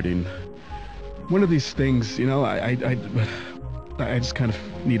recording one of these things. You know, I just kind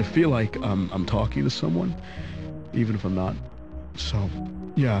of need to feel like I'm talking to someone, even if I'm not. So,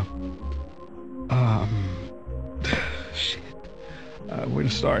 yeah. Shit. Where to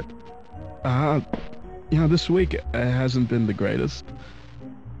start? You know, this week hasn't been the greatest.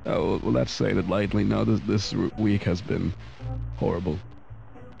 Well, let's say it lightly. No, this week has been horrible.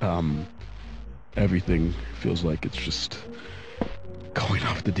 Everything feels like it's just going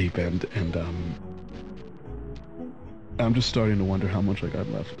off the deep end, and I'm just starting to wonder how much I got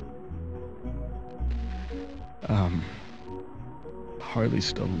left. Harley's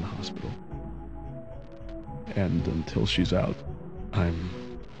still in the hospital, and until she's out, I'm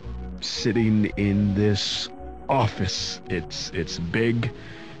sitting in this office. It's big,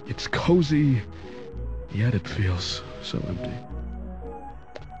 it's cozy, yet it feels so empty.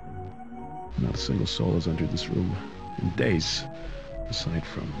 Not a single soul has entered this room in days, aside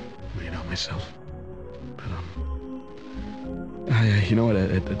from, myself. But, you know what,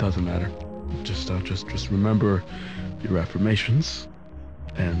 it doesn't matter. Just remember your affirmations,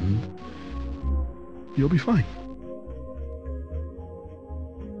 and you'll be fine.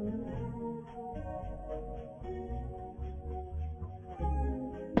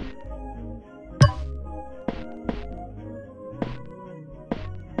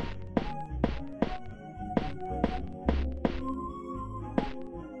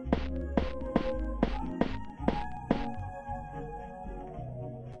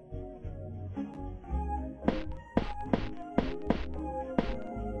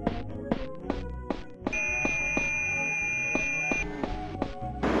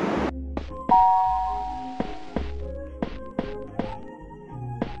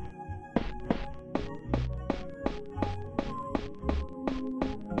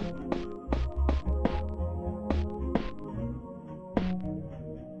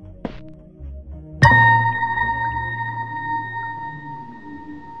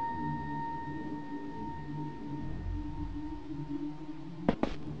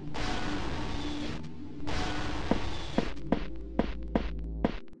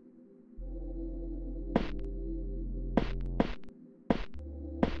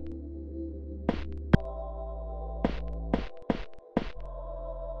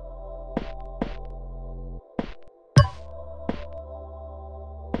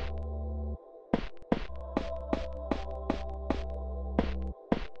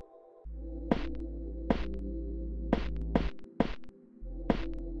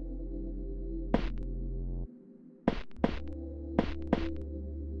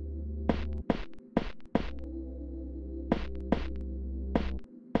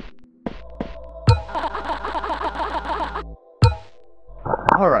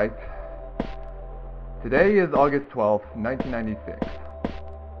 Alright. Today is August 12th, 1996.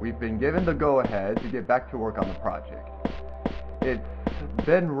 We've been given the go-ahead to get back to work on the project. It's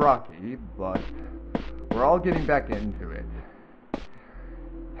been rocky, but we're all getting back into it.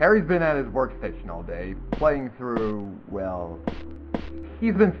 Harry's been at his workstation all day, playing through, well,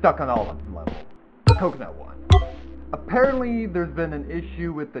 he's been stuck on all of the levels. The coconut one. Apparently, there's been an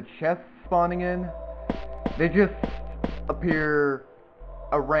issue with the chests spawning in. They just appear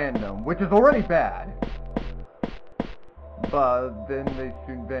at random, which is already bad. But then they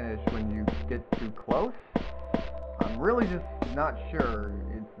soon vanish when you get too close. I'm really just not sure.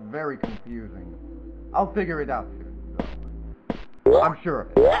 It's very confusing. I'll figure it out soon, though. I'm sure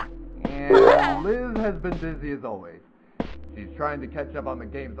of it. And Liz has been busy as always. She's trying to catch up on the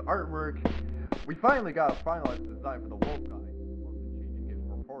game's artwork. We finally got a finalized design for the Wulf guy, mostly changing his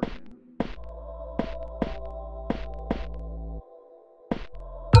proportions.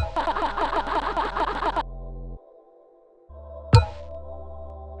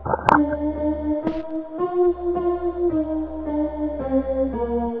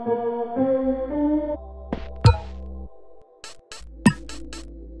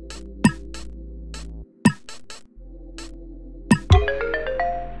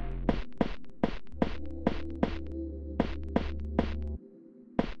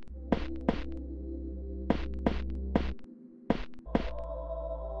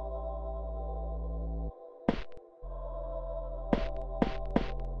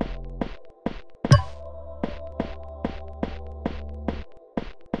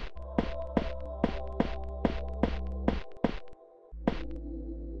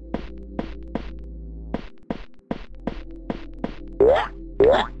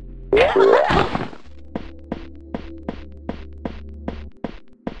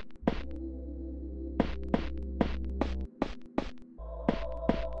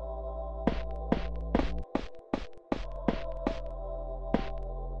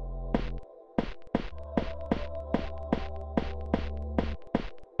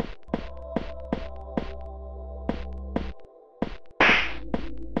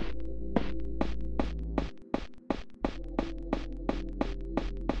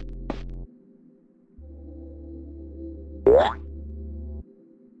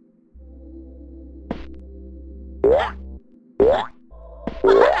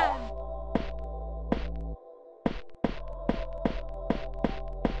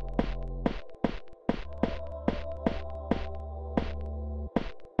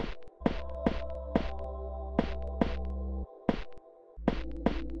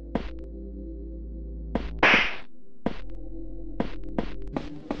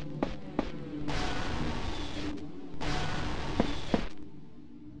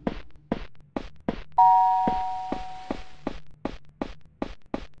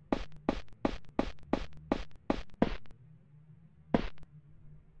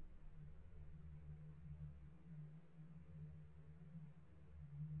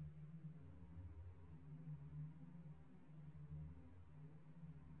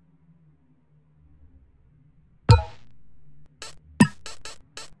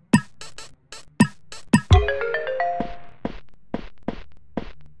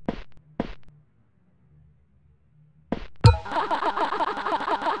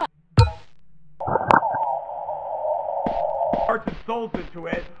 Hearts and souls into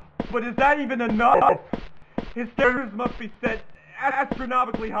it, but is that even enough? His standards must be set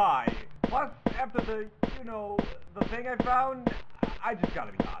astronomically high. Plus, after the thing I found, I just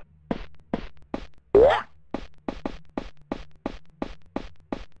gotta be honest.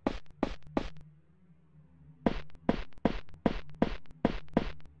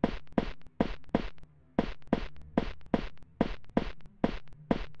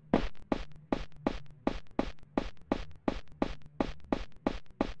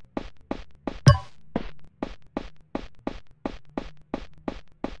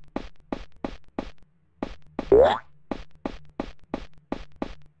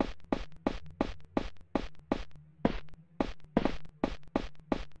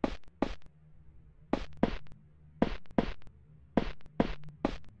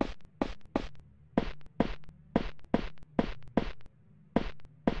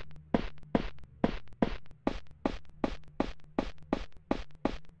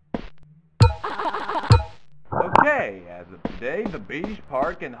 Okay, as of today, the beach,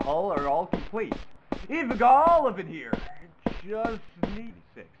 park, and hull are all complete. Even got all of it here. Just need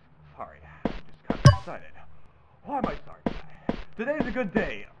 6. Sorry, I'm just kind of excited. Why am I sorry? Today's a good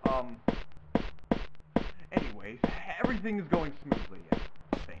day. Anyways, everything is going smoothly,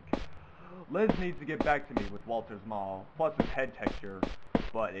 I think. Liz needs to get back to me with Walter's mall, plus his head texture.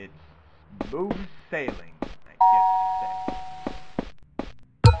 but it's smooth sailing, I guess you say.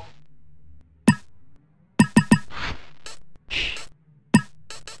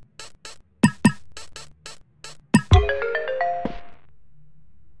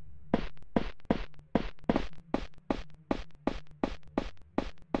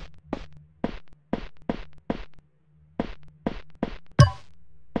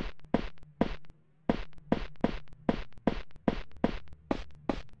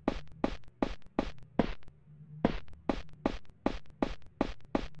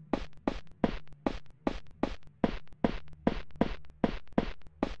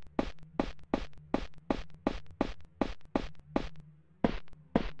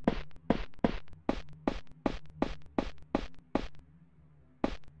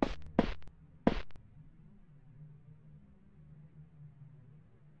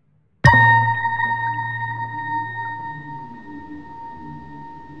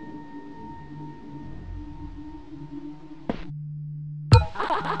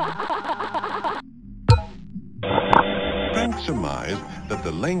 Frank surmised that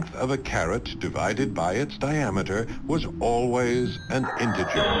the length of a carrot divided by its diameter was always an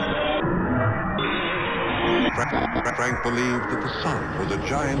integer. Frank believed that the sun was a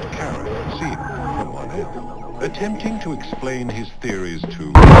giant carrot seen from one end. Attempting to explain his theories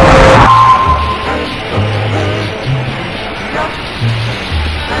to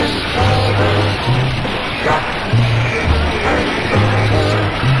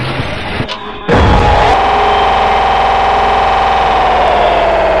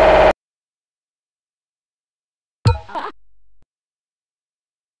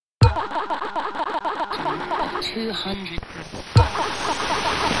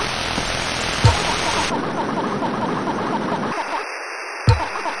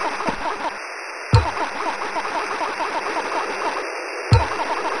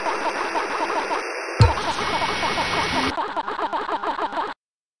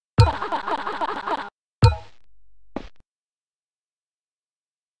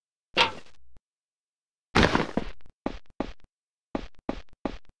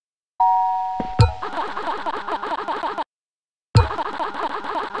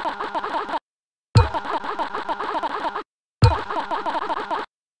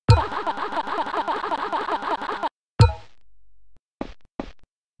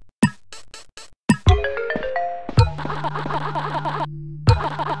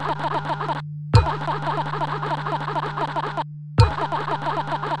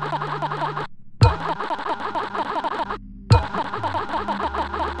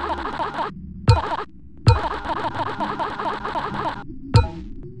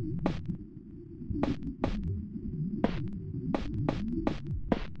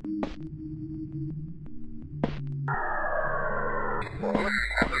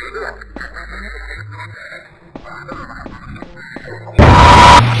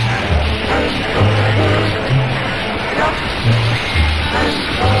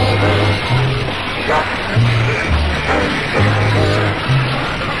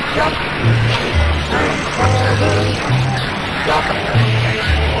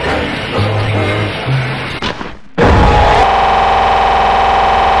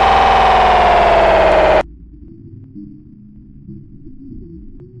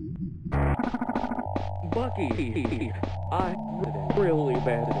Bucky, I really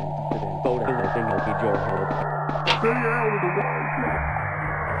bad incident. Vote anything will be your help. Stay out of the way.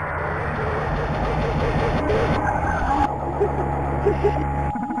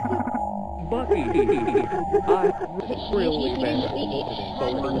 Bucky, I really bad incident.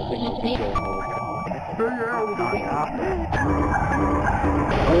 Vote anything will be your help. Stay out of the way.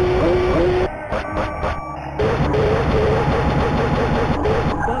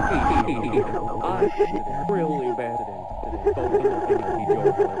 I really bad at incident. Both of them think it'll be your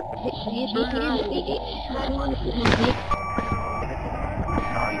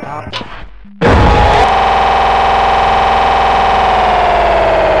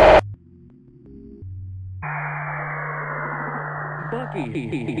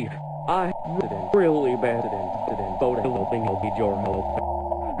Bucky, I really bad at incident. Both of them think it'll be your help.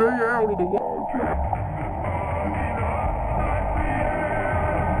 Stay out of the way.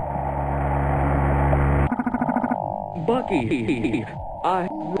 Bucky, I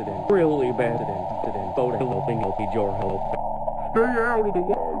really bad at incident. Both helping will be your help. Stay out of the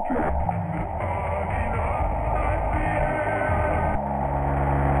way.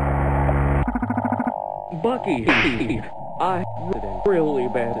 Bucky, I really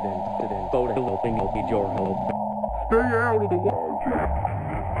bad at incident. Both helping will be your help. Stay out of the way.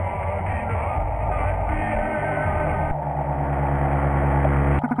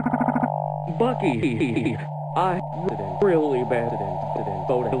 Bucky. I really bad in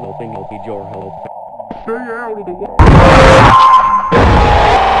photo helping help your help. Stay out of the way.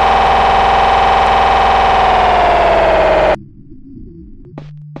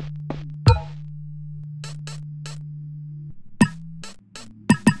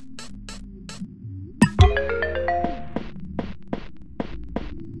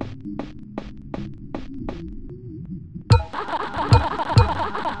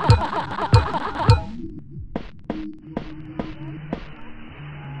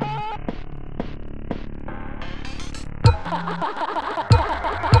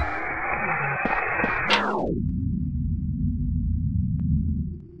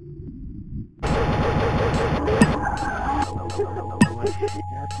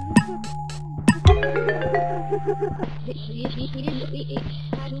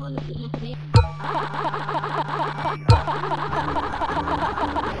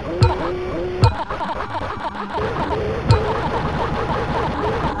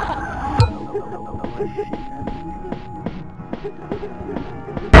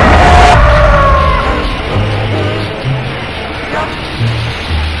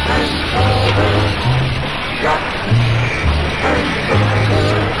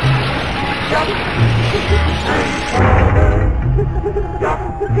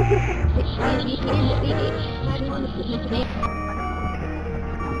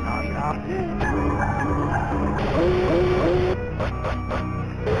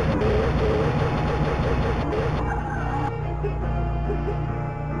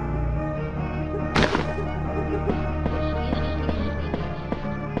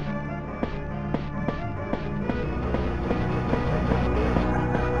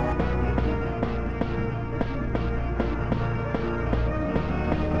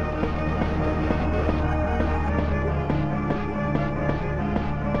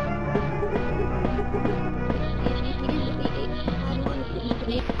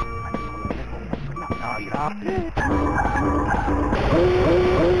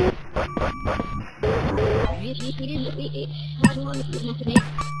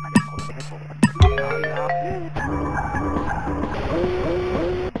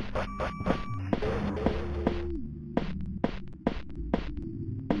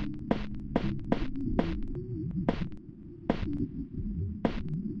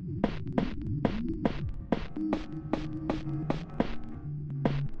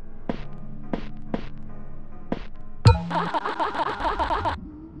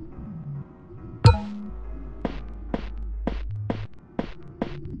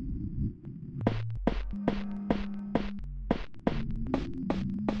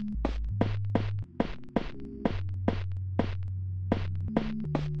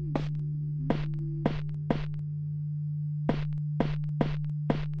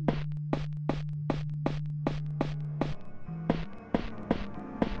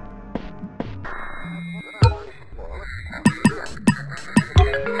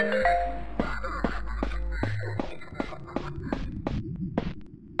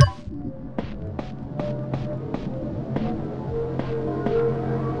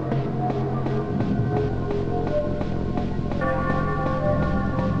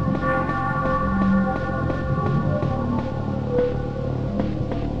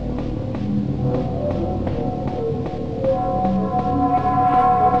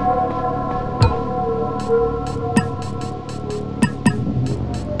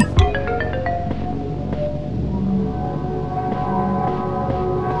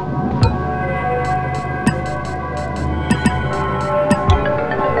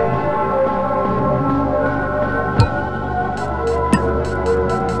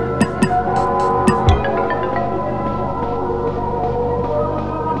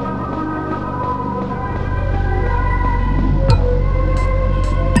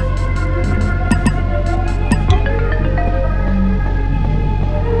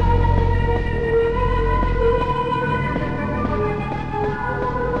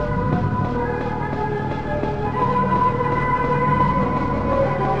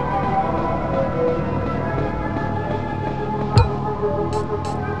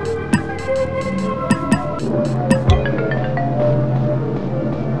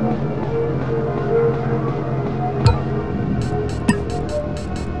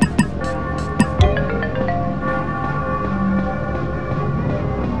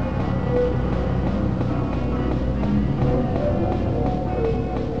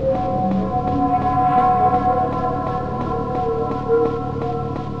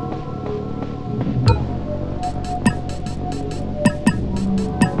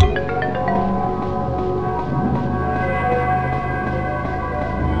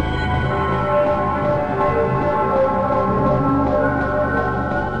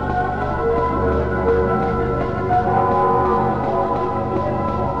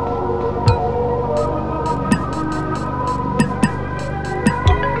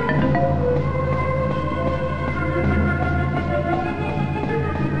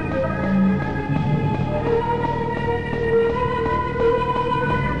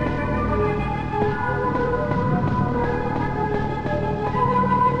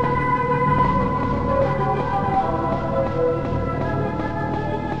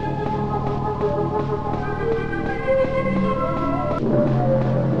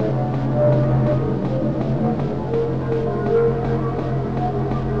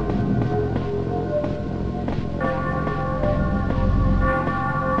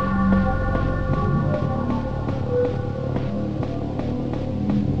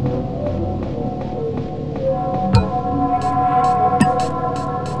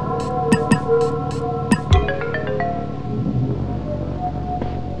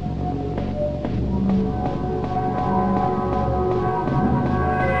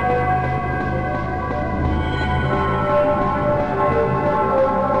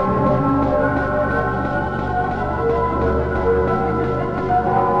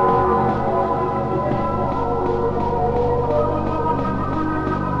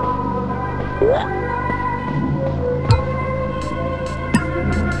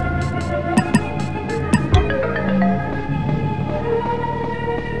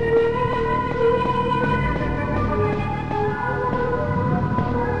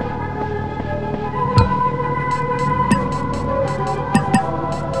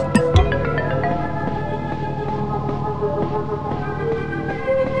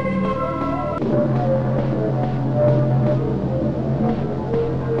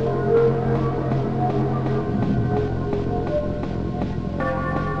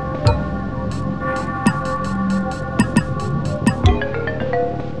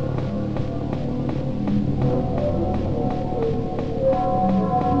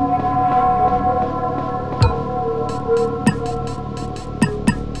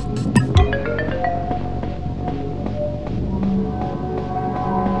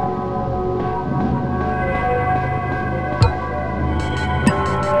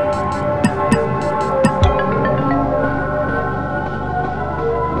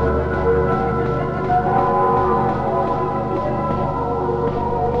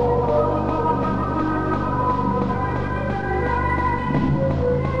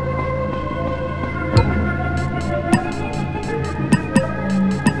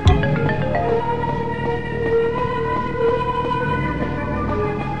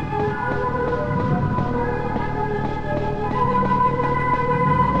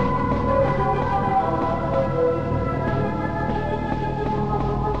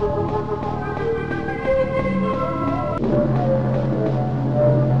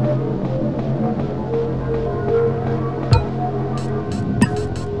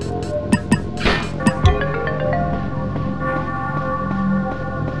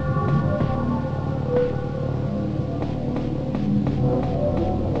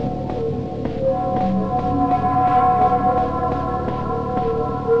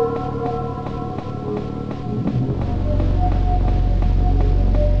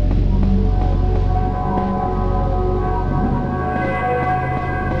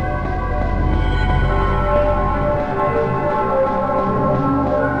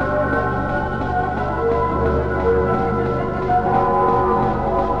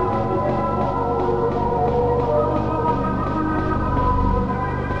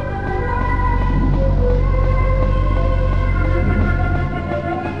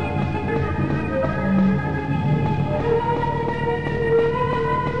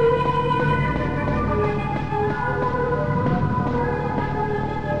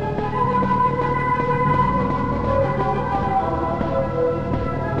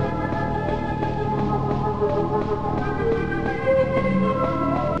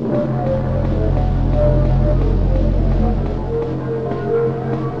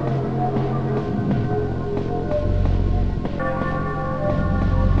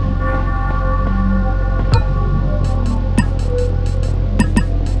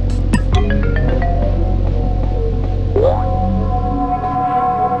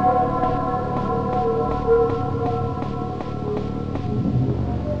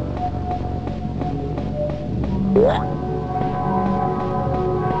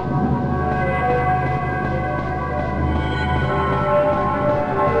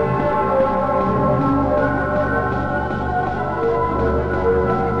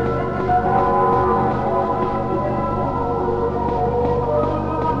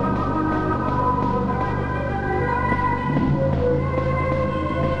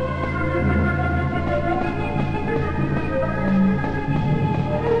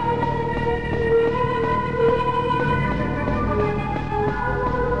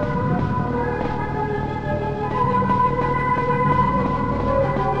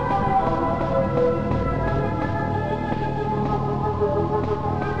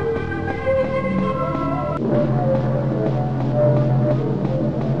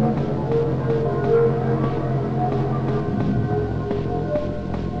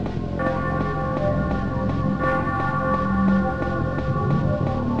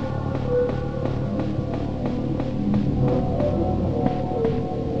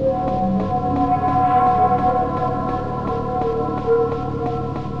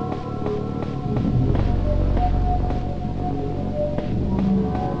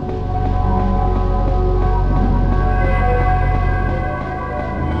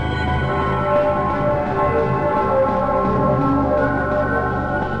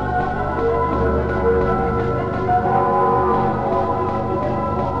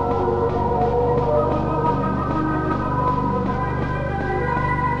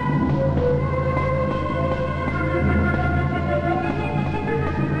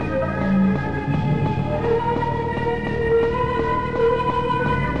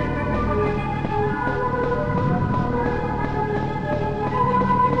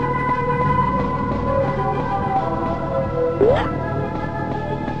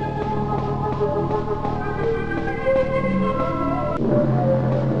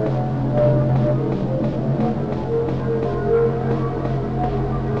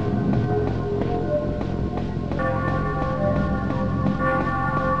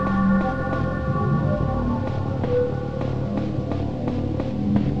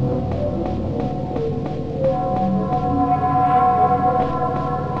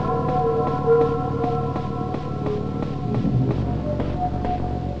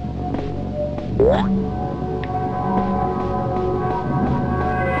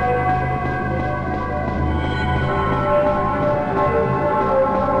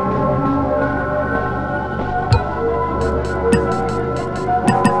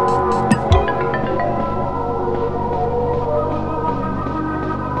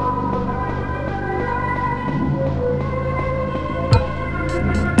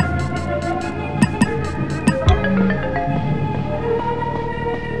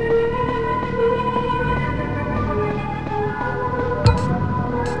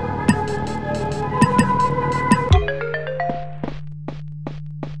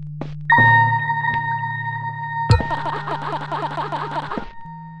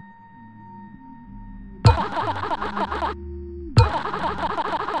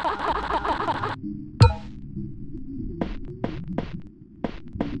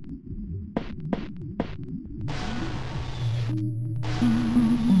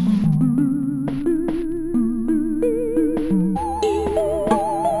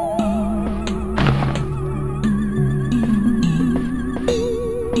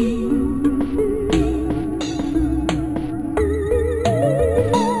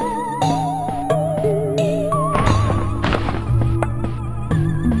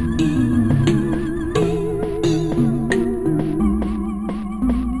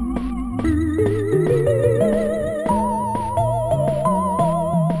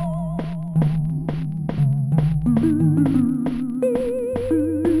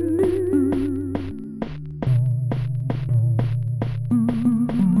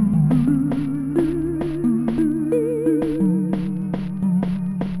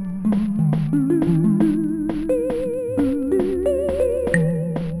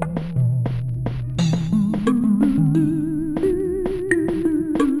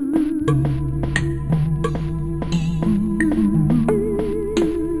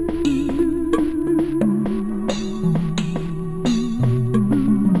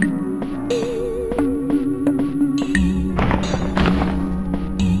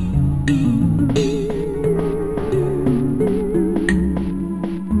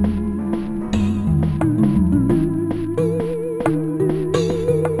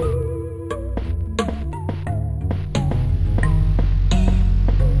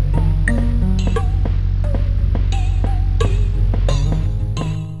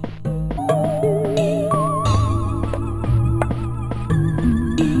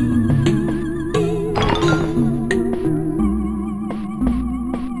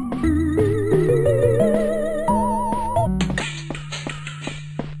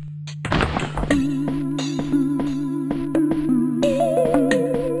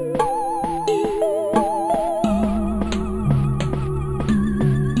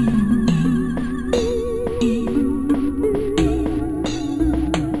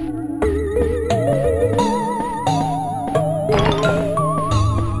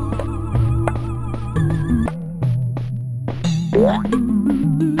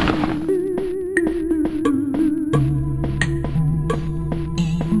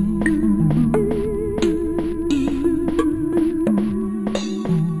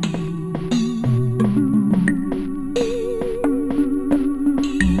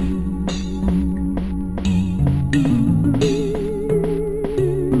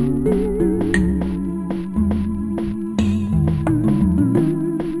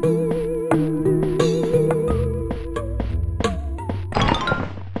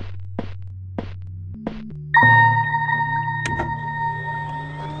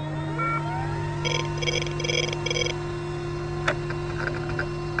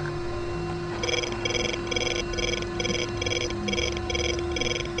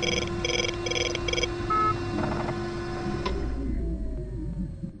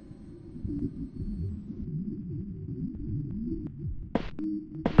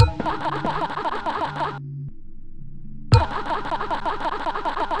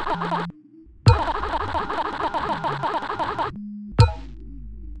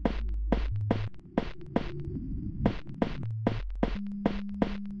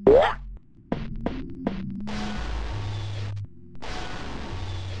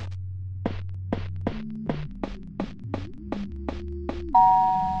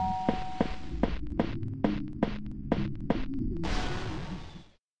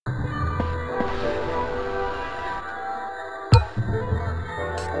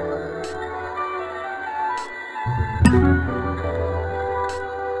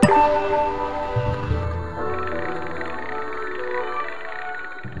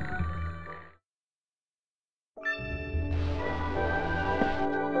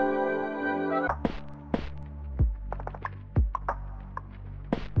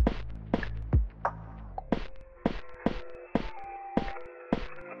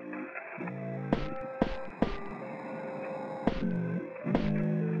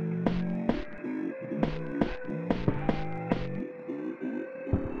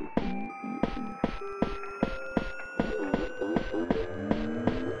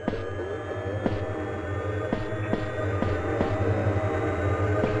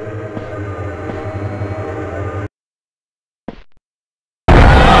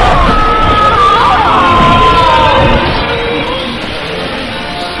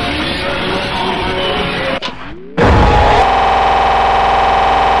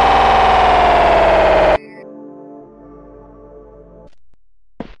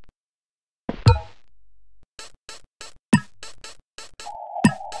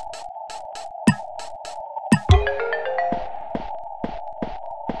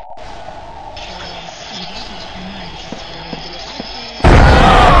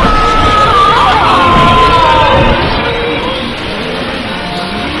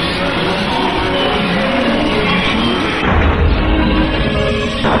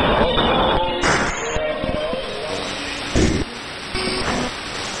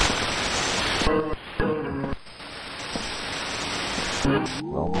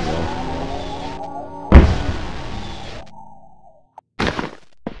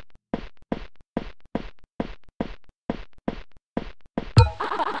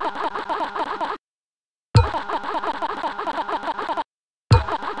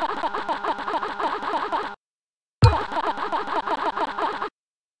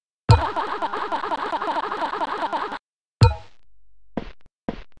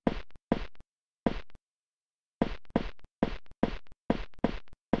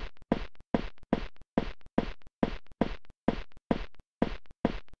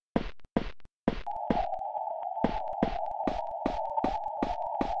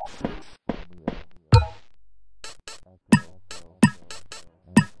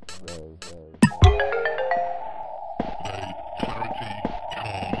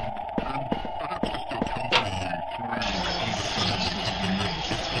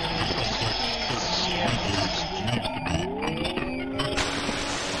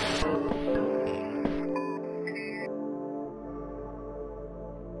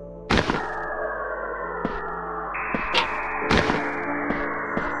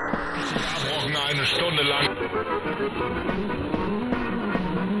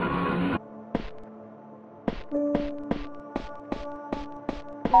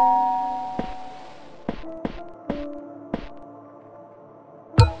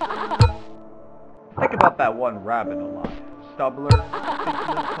 Think about that one rabbit a lot. Stubbler, I think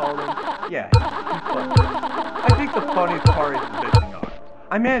Liz called him. Yeah, he's clever. I think the funniest part is his missing arms.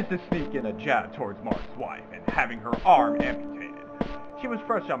 I managed to sneak in a jab towards Mark's wife and having her arm amputated. She was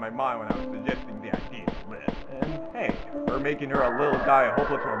fresh on my mind when I was suggesting the idea to Liz. And hey, her making her a little guy a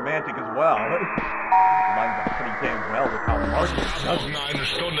hopeless romantic as well. Lines up pretty damn well with how Mark does.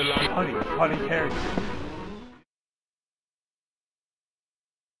 Funny character.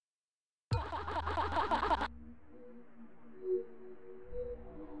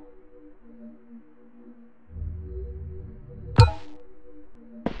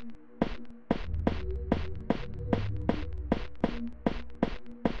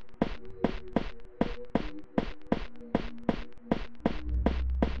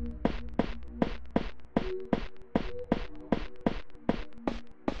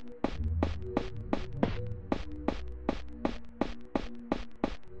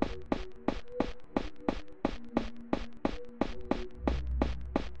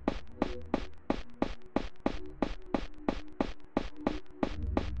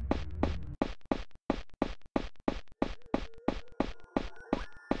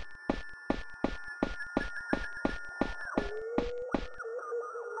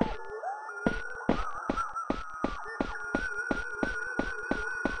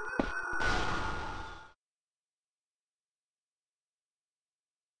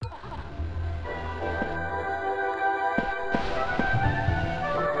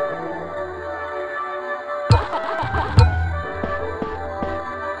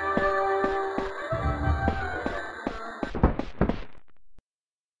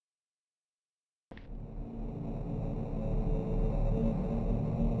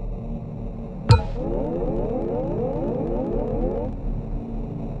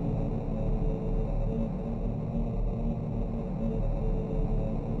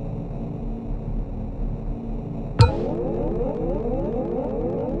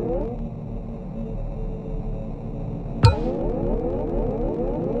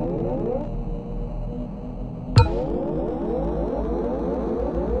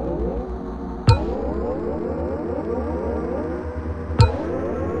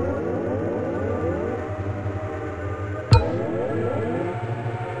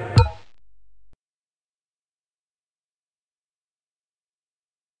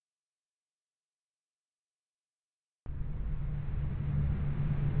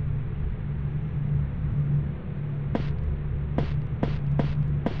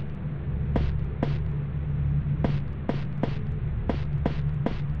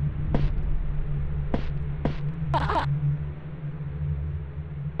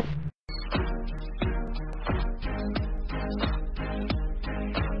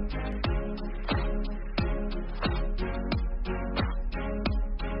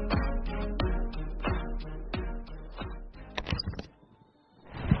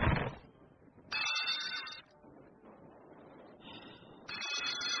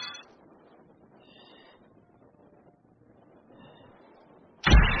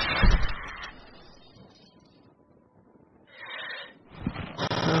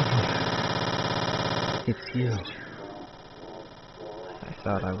 It's you. I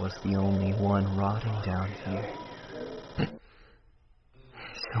thought I was the only one rotting down here.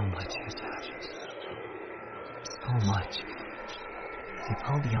 So much has happened. So much. If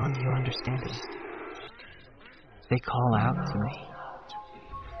go beyond your understanding. They call out to me.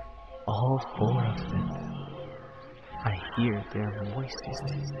 All 4 of them. I hear their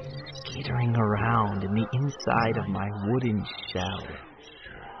voices skittering around in the inside of my wooden shell,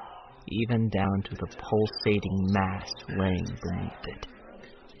 even down to the pulsating mass laying beneath it.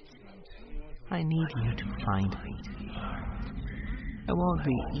 I need you to find me. It won't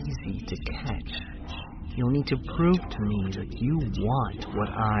be easy to catch. You'll need to prove to me that you want what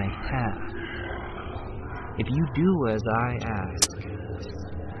I have. If you do as I ask,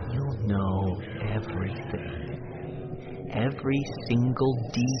 you'll know everything. Every single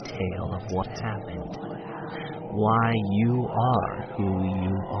detail of what happened. Why you are who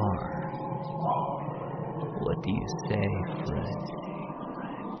you are. What do you say, friend?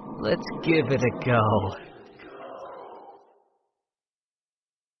 Let's give it a go.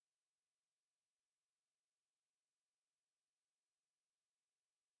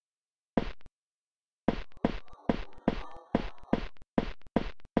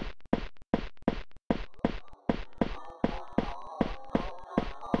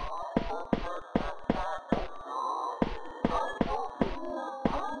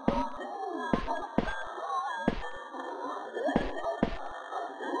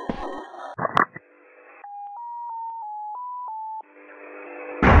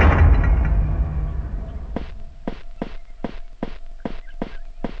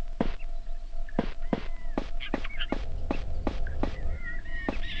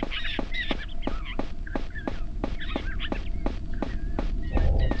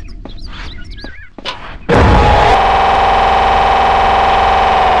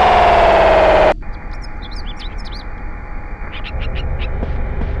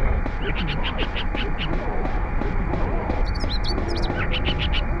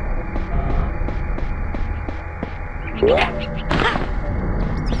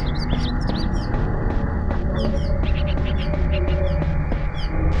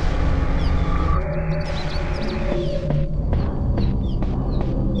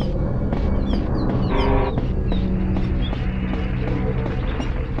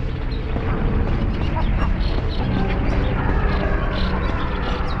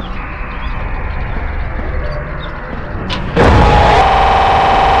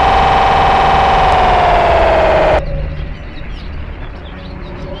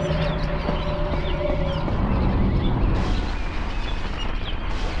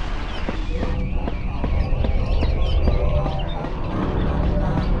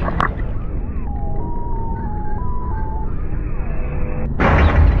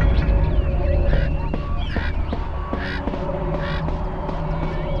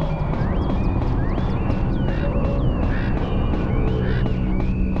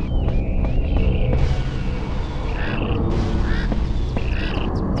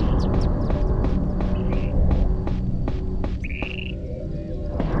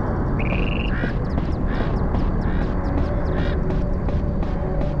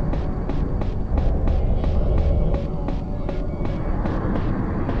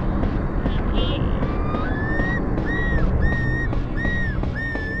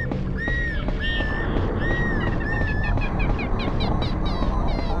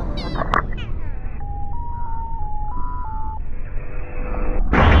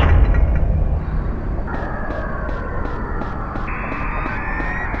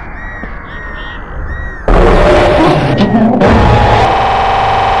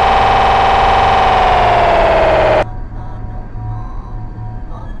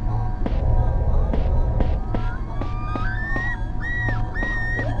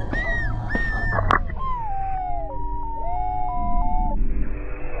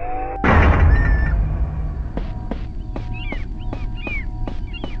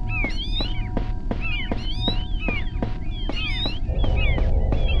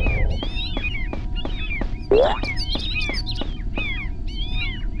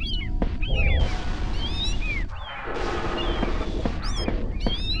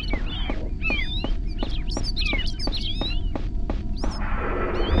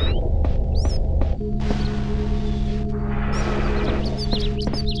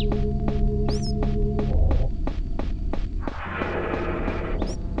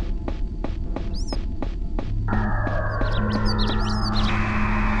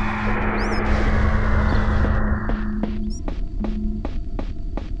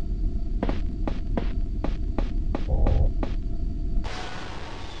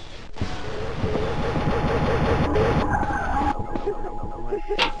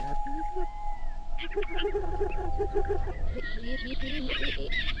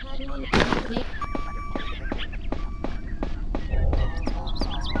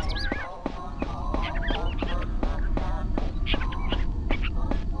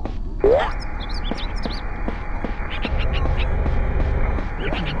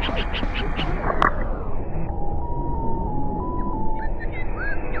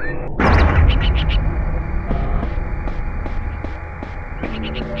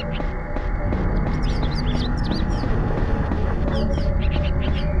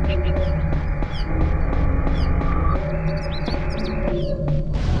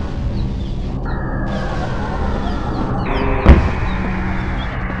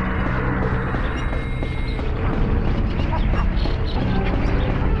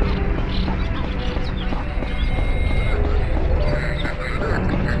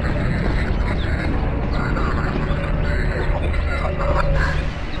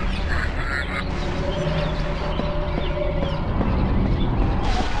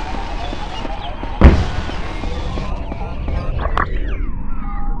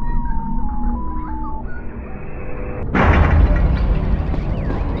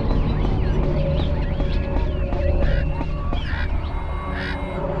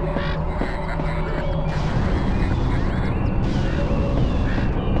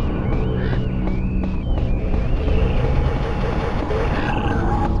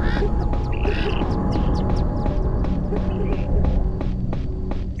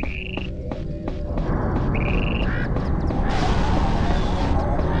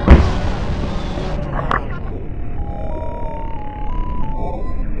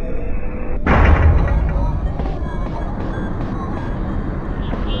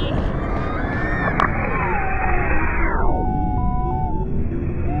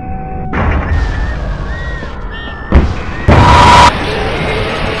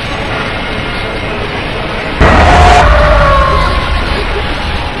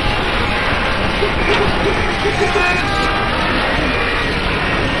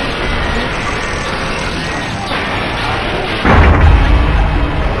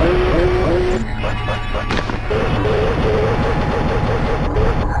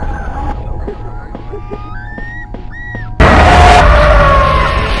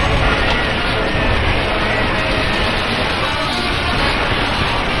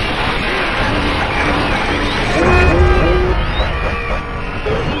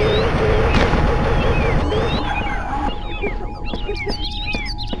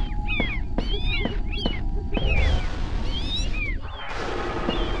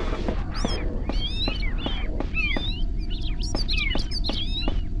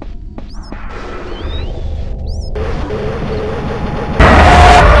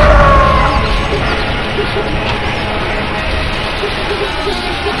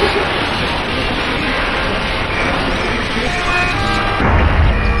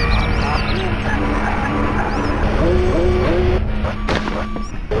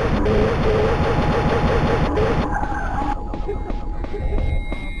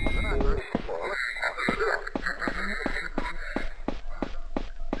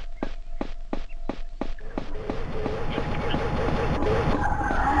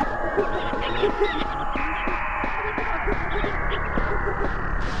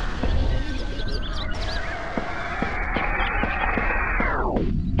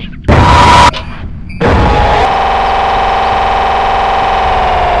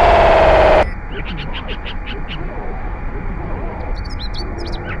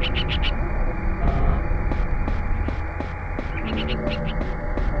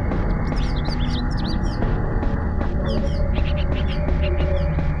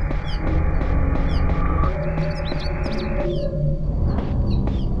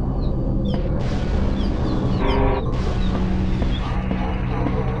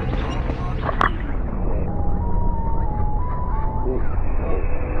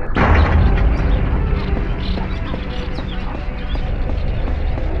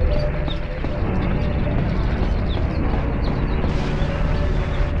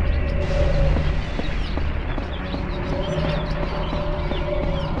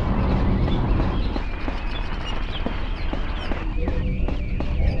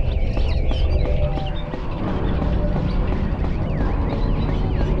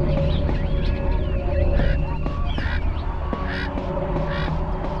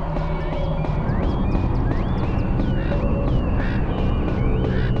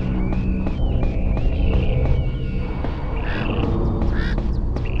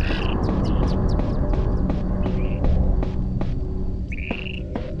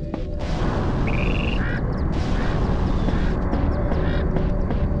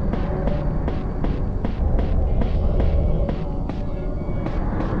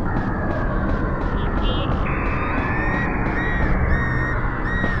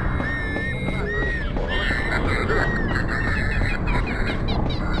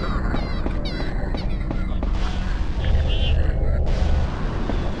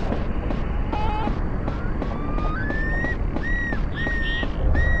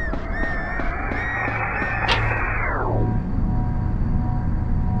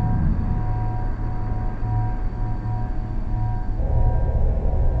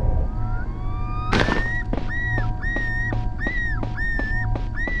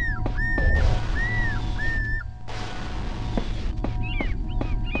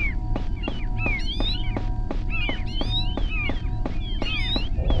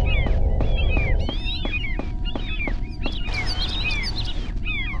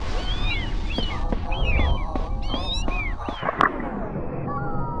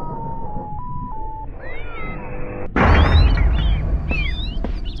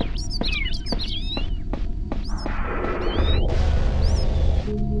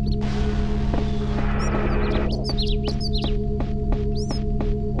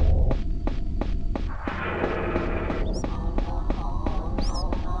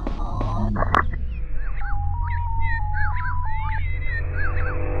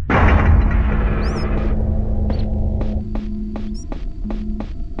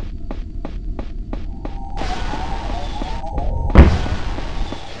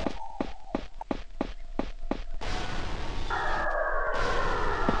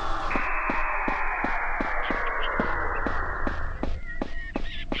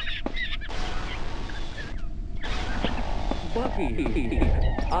 Bucky,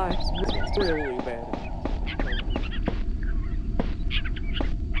 I'm really bad.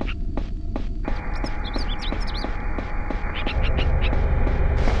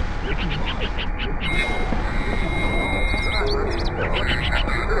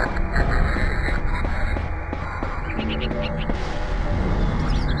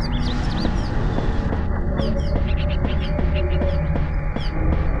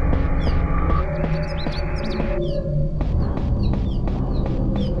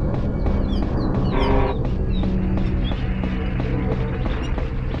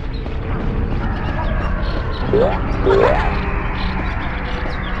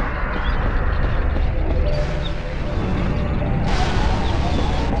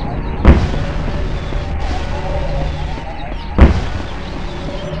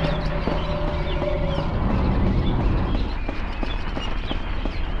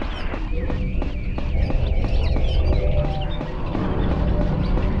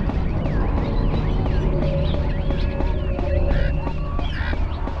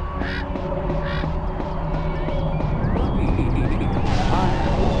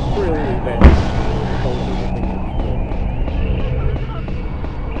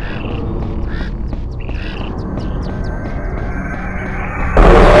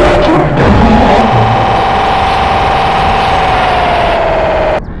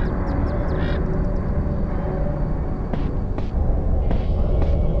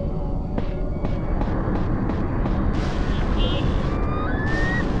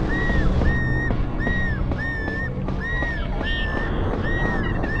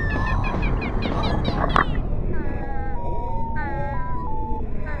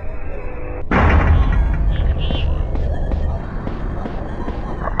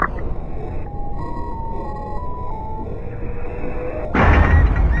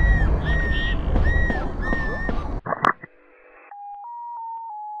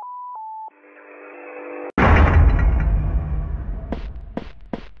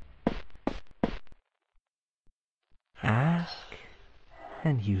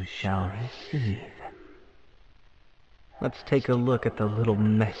 and you shall receive. Let's take a look at the little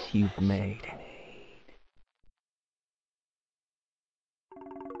mess you've made.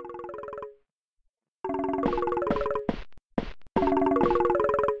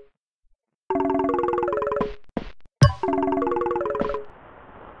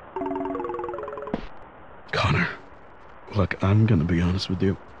 Connor, look, I'm gonna be honest with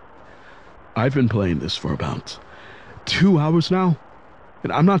you. I've been playing this for about 2 hours now,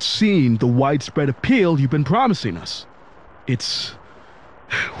 and I'm not seeing the widespread appeal you've been promising us. It's...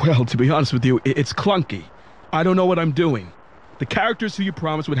 well, to be honest with you, it's clunky. I don't know what I'm doing. The characters who you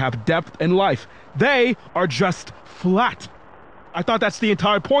promised would have depth and life. They are just flat. I thought that's the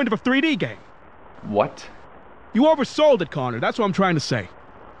entire point of a 3D game. What? You oversold it, Connor. That's what I'm trying to say.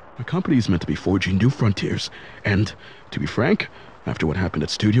 My company is meant to be forging new frontiers, and, to be frank, after what happened at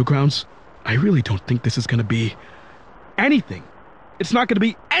Studio Grounds, I really don't think this is going to be anything. It's not going to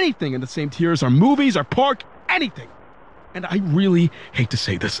be anything in the same tier as our movies, our park, anything. And I really hate to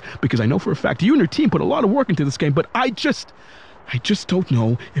say this, because I know for a fact you and your team put a lot of work into this game, but I just don't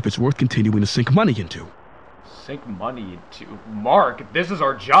know if it's worth continuing to sink money into. Sink money into? Mark, this is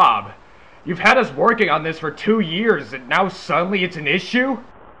our job. You've had us working on this for 2 years, and now suddenly it's an issue?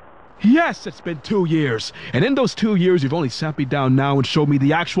 Yes, it's been 2 years, and in those 2 years you've only sat me down now and showed me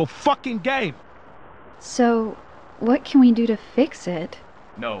the actual fucking game. So, what can we do to fix it?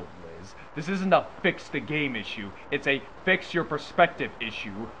 No, Liz. This isn't a fix the game issue. It's a fix your perspective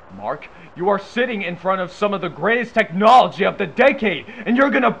issue. Mark, you are sitting in front of some of the greatest technology of the decade, and you're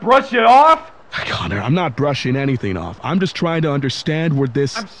gonna brush it off? Connor, I'm not brushing anything off. I'm just trying to understand where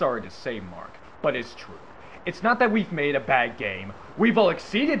this... I'm sorry to say, Mark, but it's true. It's not that we've made a bad game. We've all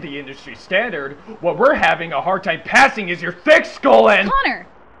exceeded the industry standard. What we're having a hard time passing is your thick skull and... Connor!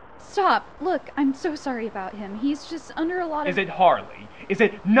 Stop. Look, I'm so sorry about him. He's just under a lot of... Is it Harley? Is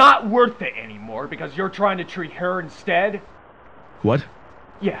it not worth it anymore because you're trying to treat her instead? What?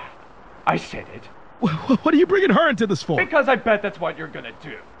 Yeah, I said it. What are you bringing her into this for? Because I bet that's what you're gonna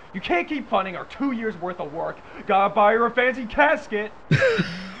do. You can't keep funding our 2 years worth of work. Gotta buy her a fancy casket.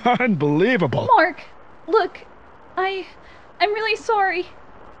 Unbelievable. Mark, look, I'm really sorry.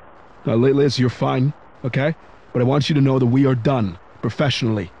 Liz, you're fine, okay? But I want you to know that we are done,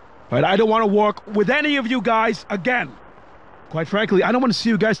 professionally. Right? I don't want to work with any of you guys again. Quite frankly, I don't want to see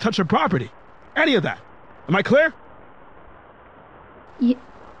you guys touch our property. Any of that. Am I clear?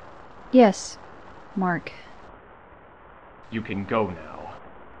 Yes, Mark. You can go now.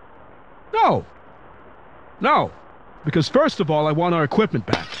 No. Because first of all, I want our equipment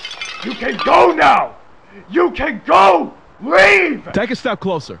back. You can go now! You can go! Leave! Take a step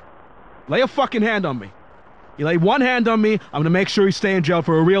closer. Lay a fucking hand on me. You lay one hand on me, I'm gonna make sure you stay in jail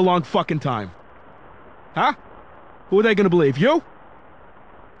for a real long fucking time. Huh? Who are they gonna believe? You?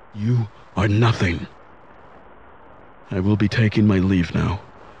 You are nothing. I will be taking my leave now.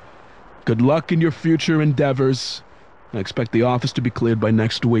 Good luck in your future endeavors. I expect the office to be cleared by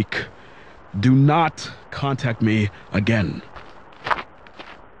next week. Do not contact me again.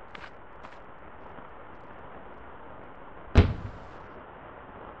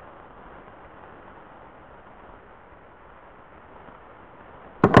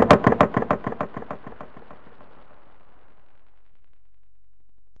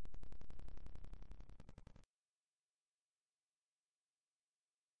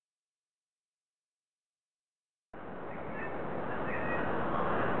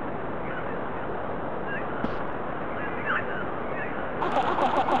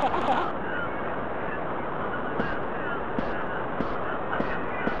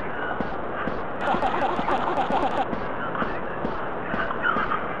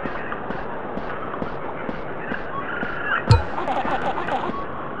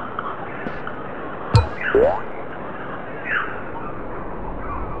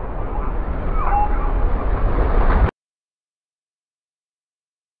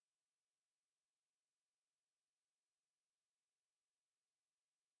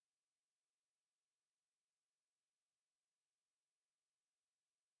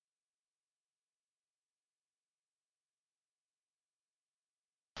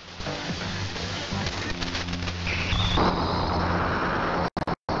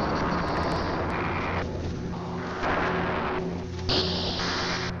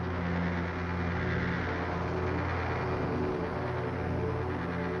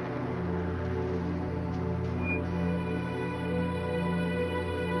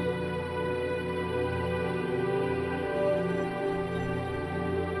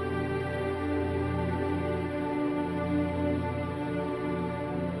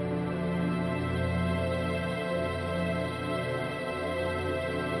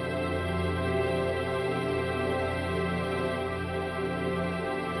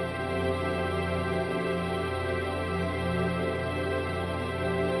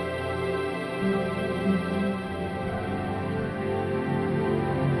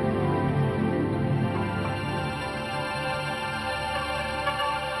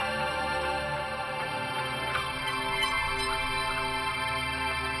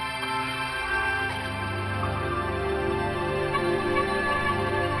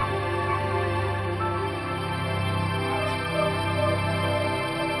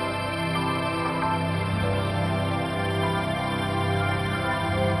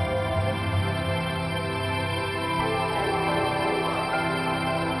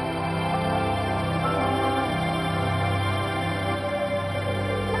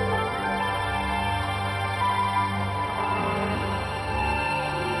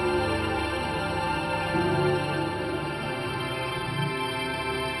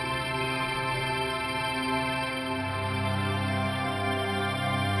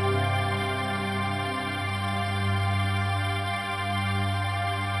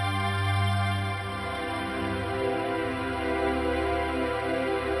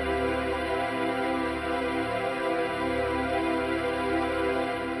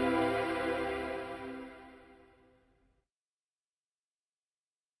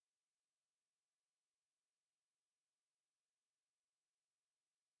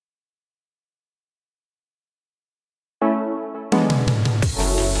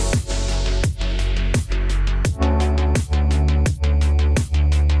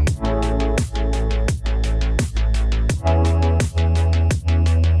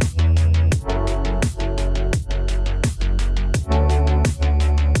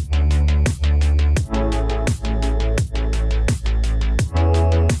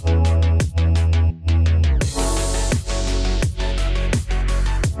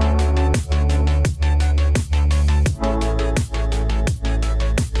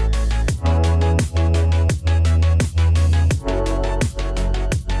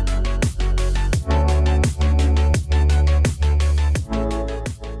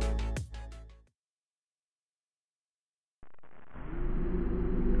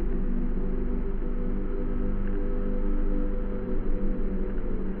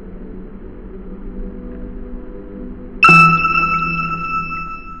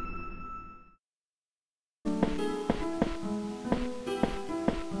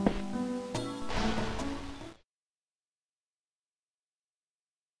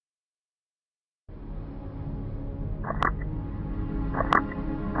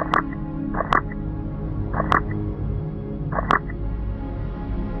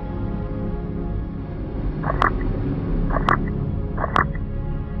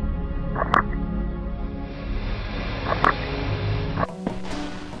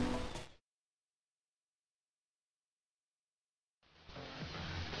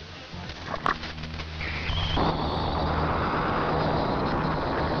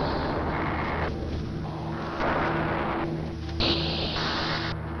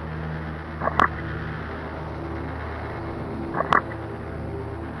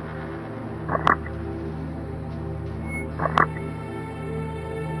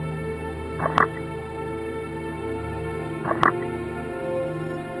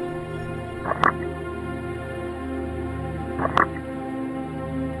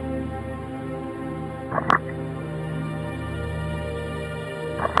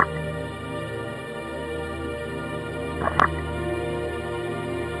 Bye.